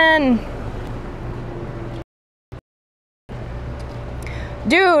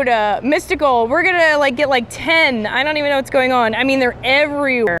 Dude, Mystical, we're gonna like get like 10. I don't even know what's going on. I mean, they're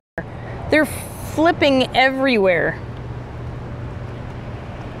everywhere. They're flipping everywhere.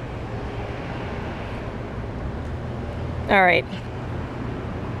 All right.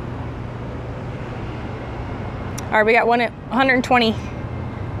 All right, we got one at 120.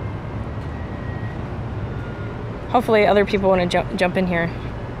 Hopefully other people want to jump in here.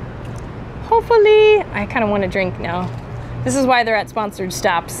 Hopefully. I kind of want to drink now. This is why they're at sponsored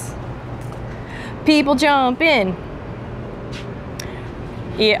stops. People jump in.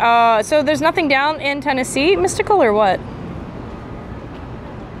 Yeah, so there's nothing down in Tennessee, Mystical, or what?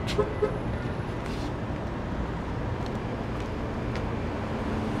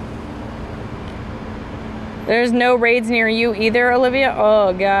 There's no raids near you either, Olivia?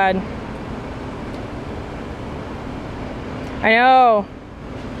 Oh, God. I know.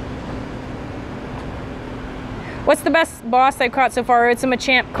 What's the best boss I've caught so far? It's a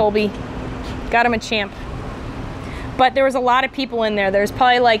Machamp, Colby. Got him a champ. But there was a lot of people in there. There's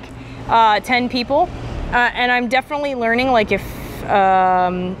probably like 10 people. And I'm definitely learning, like, if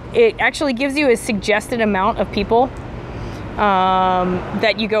it actually gives you a suggested amount of people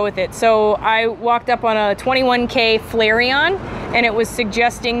that you go with it. So I walked up on a 21K Flareon, and it was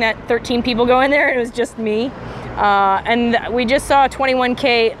suggesting that 13 people go in there, and it was just me. And we just saw a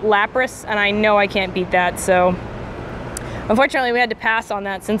 21K Lapras, and I know I can't beat that, so unfortunately we had to pass on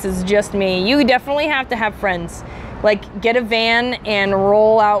that since it's just me. You definitely have to have friends. Like, get a van and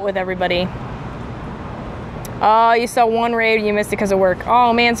roll out with everybody. Oh, you saw one raid, you missed it because of work.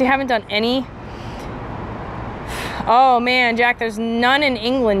 Oh man, so you haven't done any? Oh man, Jack, there's none in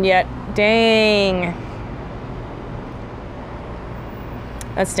England yet. Dang.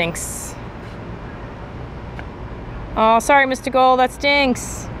 That stinks. Oh, sorry, Mr. Gold, that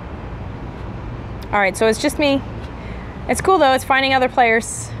stinks. All right, so it's just me. It's cool though, it's finding other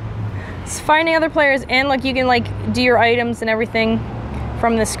players. It's finding other players, and look, you can like do your items and everything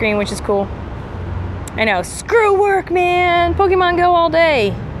from the screen, which is cool. I know, screw work, man. Pokemon Go all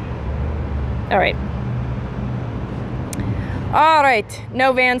day. All right. All right,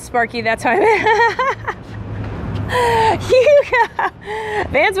 no vans, Sparky, that's how I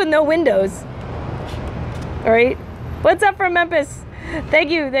vans with no windows. All right, what's up from Memphis? Thank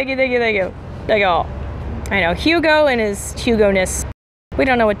you, thank you, thank you, thank you. Thank you all. I know, Hugo and his Hugo-ness. We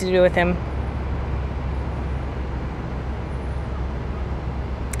don't know what to do with him.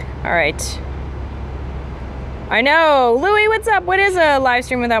 All right. I know. Louie, what's up? What is a live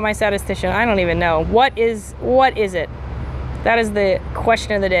stream without my statistician? I don't even know. What is it? That is the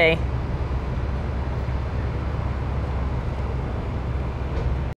question of the day.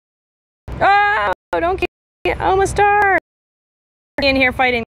 Oh, don't get almost star in here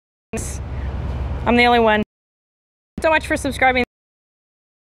fighting. I'm the only one. So much for subscribing,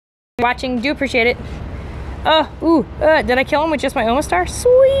 watching. Do appreciate it. Oh, ooh, did I kill him with just my Omastar?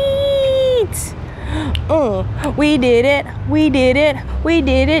 Sweet. We did it. We did it. We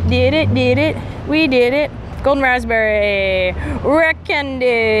did it. Did it. Did it. We did it. Golden Raspberry.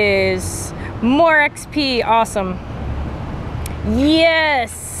 Recandis. More XP. Awesome.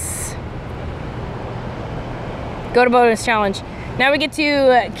 Yes. Go to bonus challenge. Now we get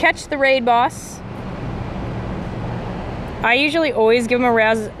to catch the raid boss. I usually always give him a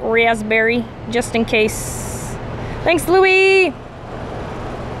raspberry just in case. Thanks, Louie.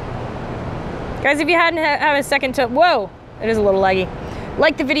 Guys, if you hadn't have a second to, whoa, it is a little laggy.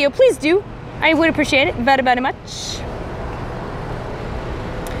 Like the video, please do. I would appreciate it very, very much.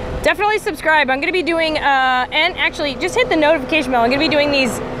 Definitely subscribe. I'm gonna be doing, and actually just hit the notification bell. I'm gonna be doing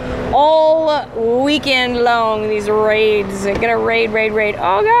these all weekend long, these raids. I'm gonna raid.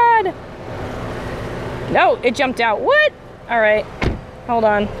 Oh God. No, it jumped out. What? All right, hold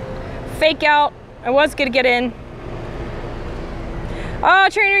on. Fake out. I was gonna get in. Oh,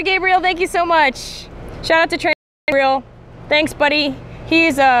 Trainer Gabriel, thank you so much. Shout out to Trainer Gabriel. Thanks, buddy.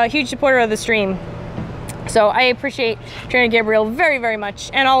 He's a huge supporter of the stream. So I appreciate Trainer Gabriel very, very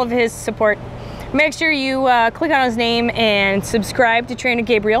much, and all of his support. Make sure you click on his name and subscribe to Trainer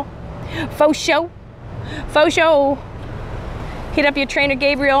Gabriel. Faux show. Faux show. Hit up your Trainer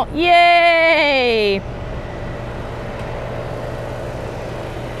Gabriel. Yay!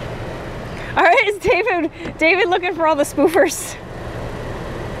 All right, it's David looking for all the spoofers.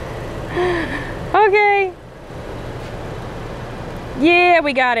 Okay. Yeah,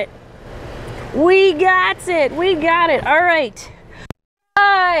 we got it. We got it. We got it. All right.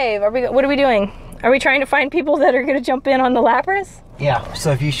 Live. What are we doing? Are we trying to find people that are going to jump in on the Lapras? Yeah.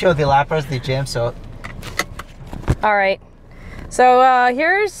 So if you show the Lapras the gym, so. All right. So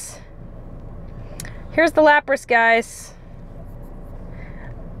here's the Lapras, guys.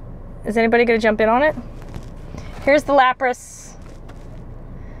 Is anybody going to jump in on it? Here's the Lapras.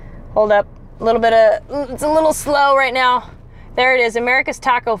 Hold up. A little bit of, it's a little slow right now. There it is, America's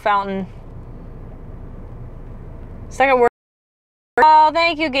Taco Fountain. Second word. Oh,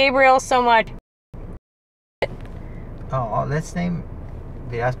 thank you, Gabriel, so much. Oh, let's name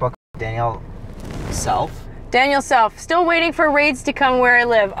the last Pokemon Daniel Self. Daniel Self. Still waiting for raids to come where I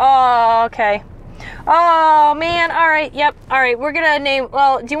live. Oh, okay. Oh, man. All right. Yep. All right. We're going to name,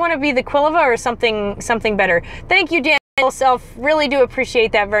 well, do you want to be the Quilava or something better? Thank you, Daniel Self. Really do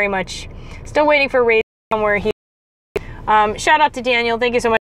appreciate that very much. Still waiting for raids to come where he shout out to Daniel. Thank you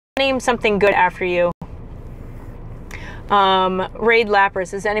so much. Name something good after you. Raid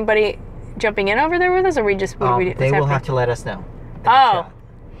Lapras. Is anybody jumping in over there with us, or we just? They will have to let us know. Oh,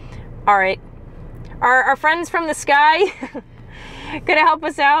 all right. Our friends from the sky gonna help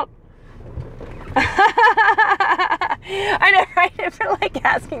us out. I know, right? I feel like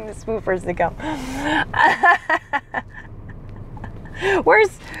asking the spoofers to come. Where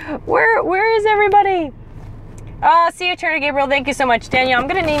is everybody? See you, Turner Gabriel. Thank you so much. Daniel, I'm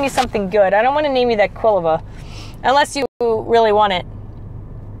gonna name you something good. I don't want to name you that Quilliva. Unless you really want it.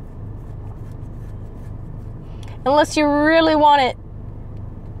 Unless you really want it.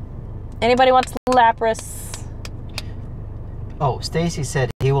 Anybody wants Lapras? Oh, Stacy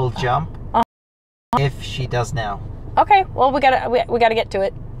said he will jump if she does now. Okay, well we gotta get to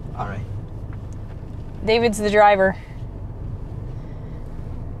it. All right. David's the driver.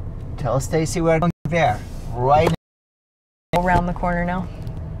 Tell Stacy we're going there right now. Around the corner now.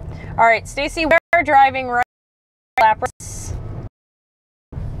 All right, Stacy, we're driving right now. Lapras.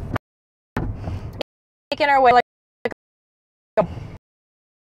 Making our way like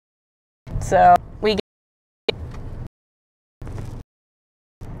so we get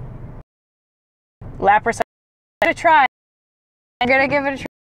Lapras. I'm gonna try. I'm gonna give it a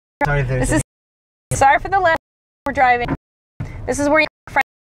try. Sorry, sorry for the left. We're driving. This is where you friend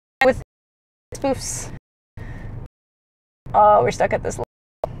with spoofs. Oh, we're stuck at this light.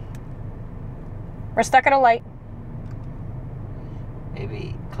 We're stuck at a light.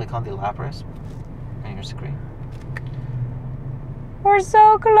 Maybe click on the Lapras on your screen. We're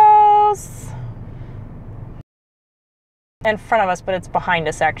so close. In front of us, but it's behind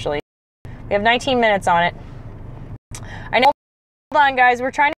us actually. We have 19 minutes on it. I know. Hold on, guys.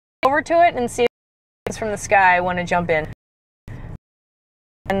 We're trying to get over to it and see if it's from the sky. I want to jump in.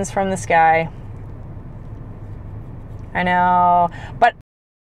 It's from the sky. I know, but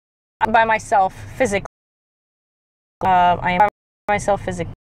I'm by myself physically. I am by myself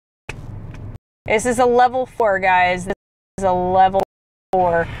physically. This is a level 4, guys. This is a level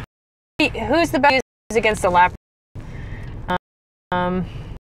 4. Who's the best against the Lapras?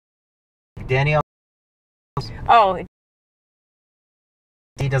 Daniel. Oh.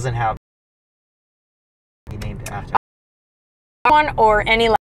 He doesn't have. He named after. One or any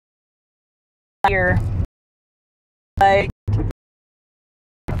here. Like.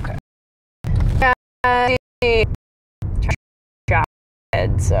 Okay.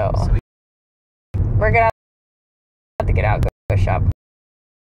 So we're gonna have to get out, go shop,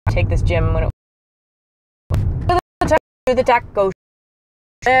 take this gym when to the taco.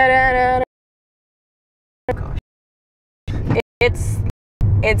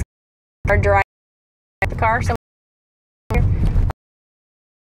 It's our drive the car somewhere.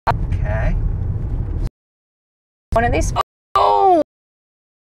 Okay. One of these. Oh,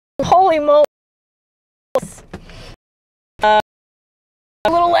 holy moly! A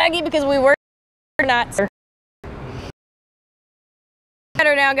little laggy because we were not.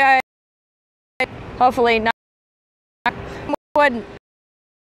 Better now, guys. Hopefully not. Would.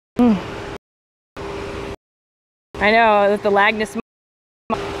 I know that the lagness.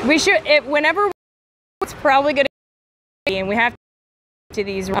 We should. Whenever it's probably going to be, and we have to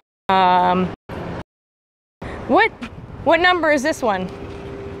these. What number is this one?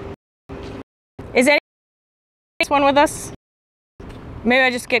 Is this one with us? Maybe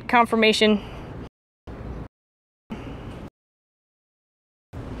I just get confirmation.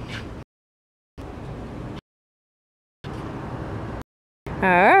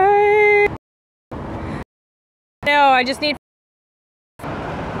 Alright. No, I just need.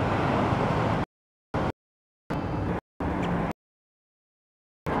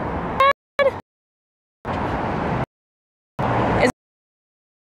 Is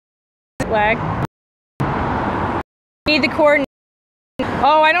lag? Need the coordinates.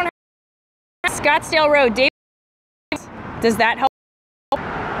 Oh, I don't have Scottsdale Road. Dave, does that help?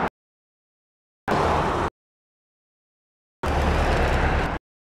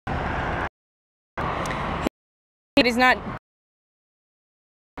 It is not.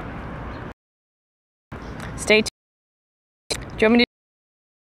 Stay tuned. Do you want me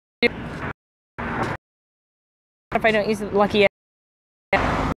to do? If I don't use it lucky yet?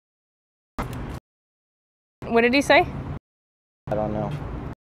 What did he say? I don't know.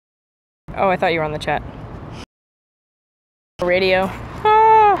 Oh, I thought you were on the chat. Radio.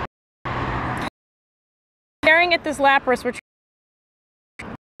 Oh. Staring at this Lapras, which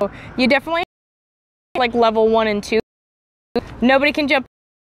you definitely like level 1 and 2. Nobody can jump.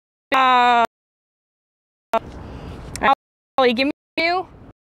 Ollie, give me you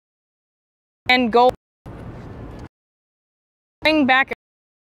and gold. Going back.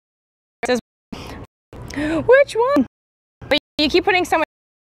 Says which one? But you keep putting someone.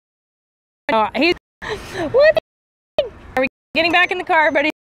 He's what? Are we getting back in the car, buddy?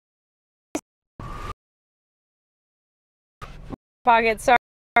 Pocket, sorry.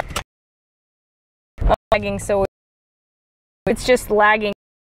 lagging, so it's just lagging.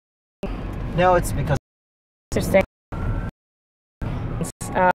 No, it's because Interesting.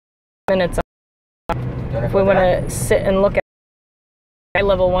 Minutes. If we want to sit and look at high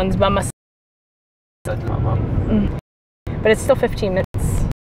level ones by myself, but it's still 15 minutes.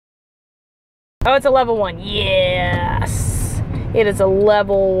 Oh, it's a level 1. Yes, it is a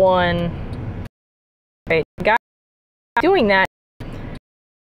level 1. Right, guys, doing that.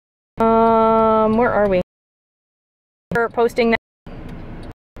 Where are we? We're posting that.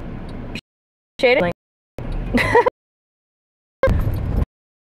 Shading.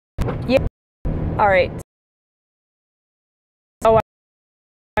 Yeah. All right. Oh,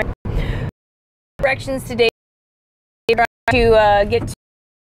 directions today to get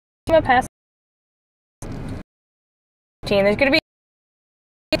to a pass. There's going to be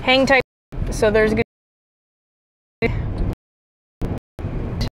hang tight, so there's good.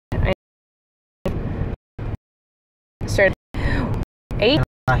 Start 8.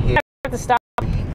 I have to stop.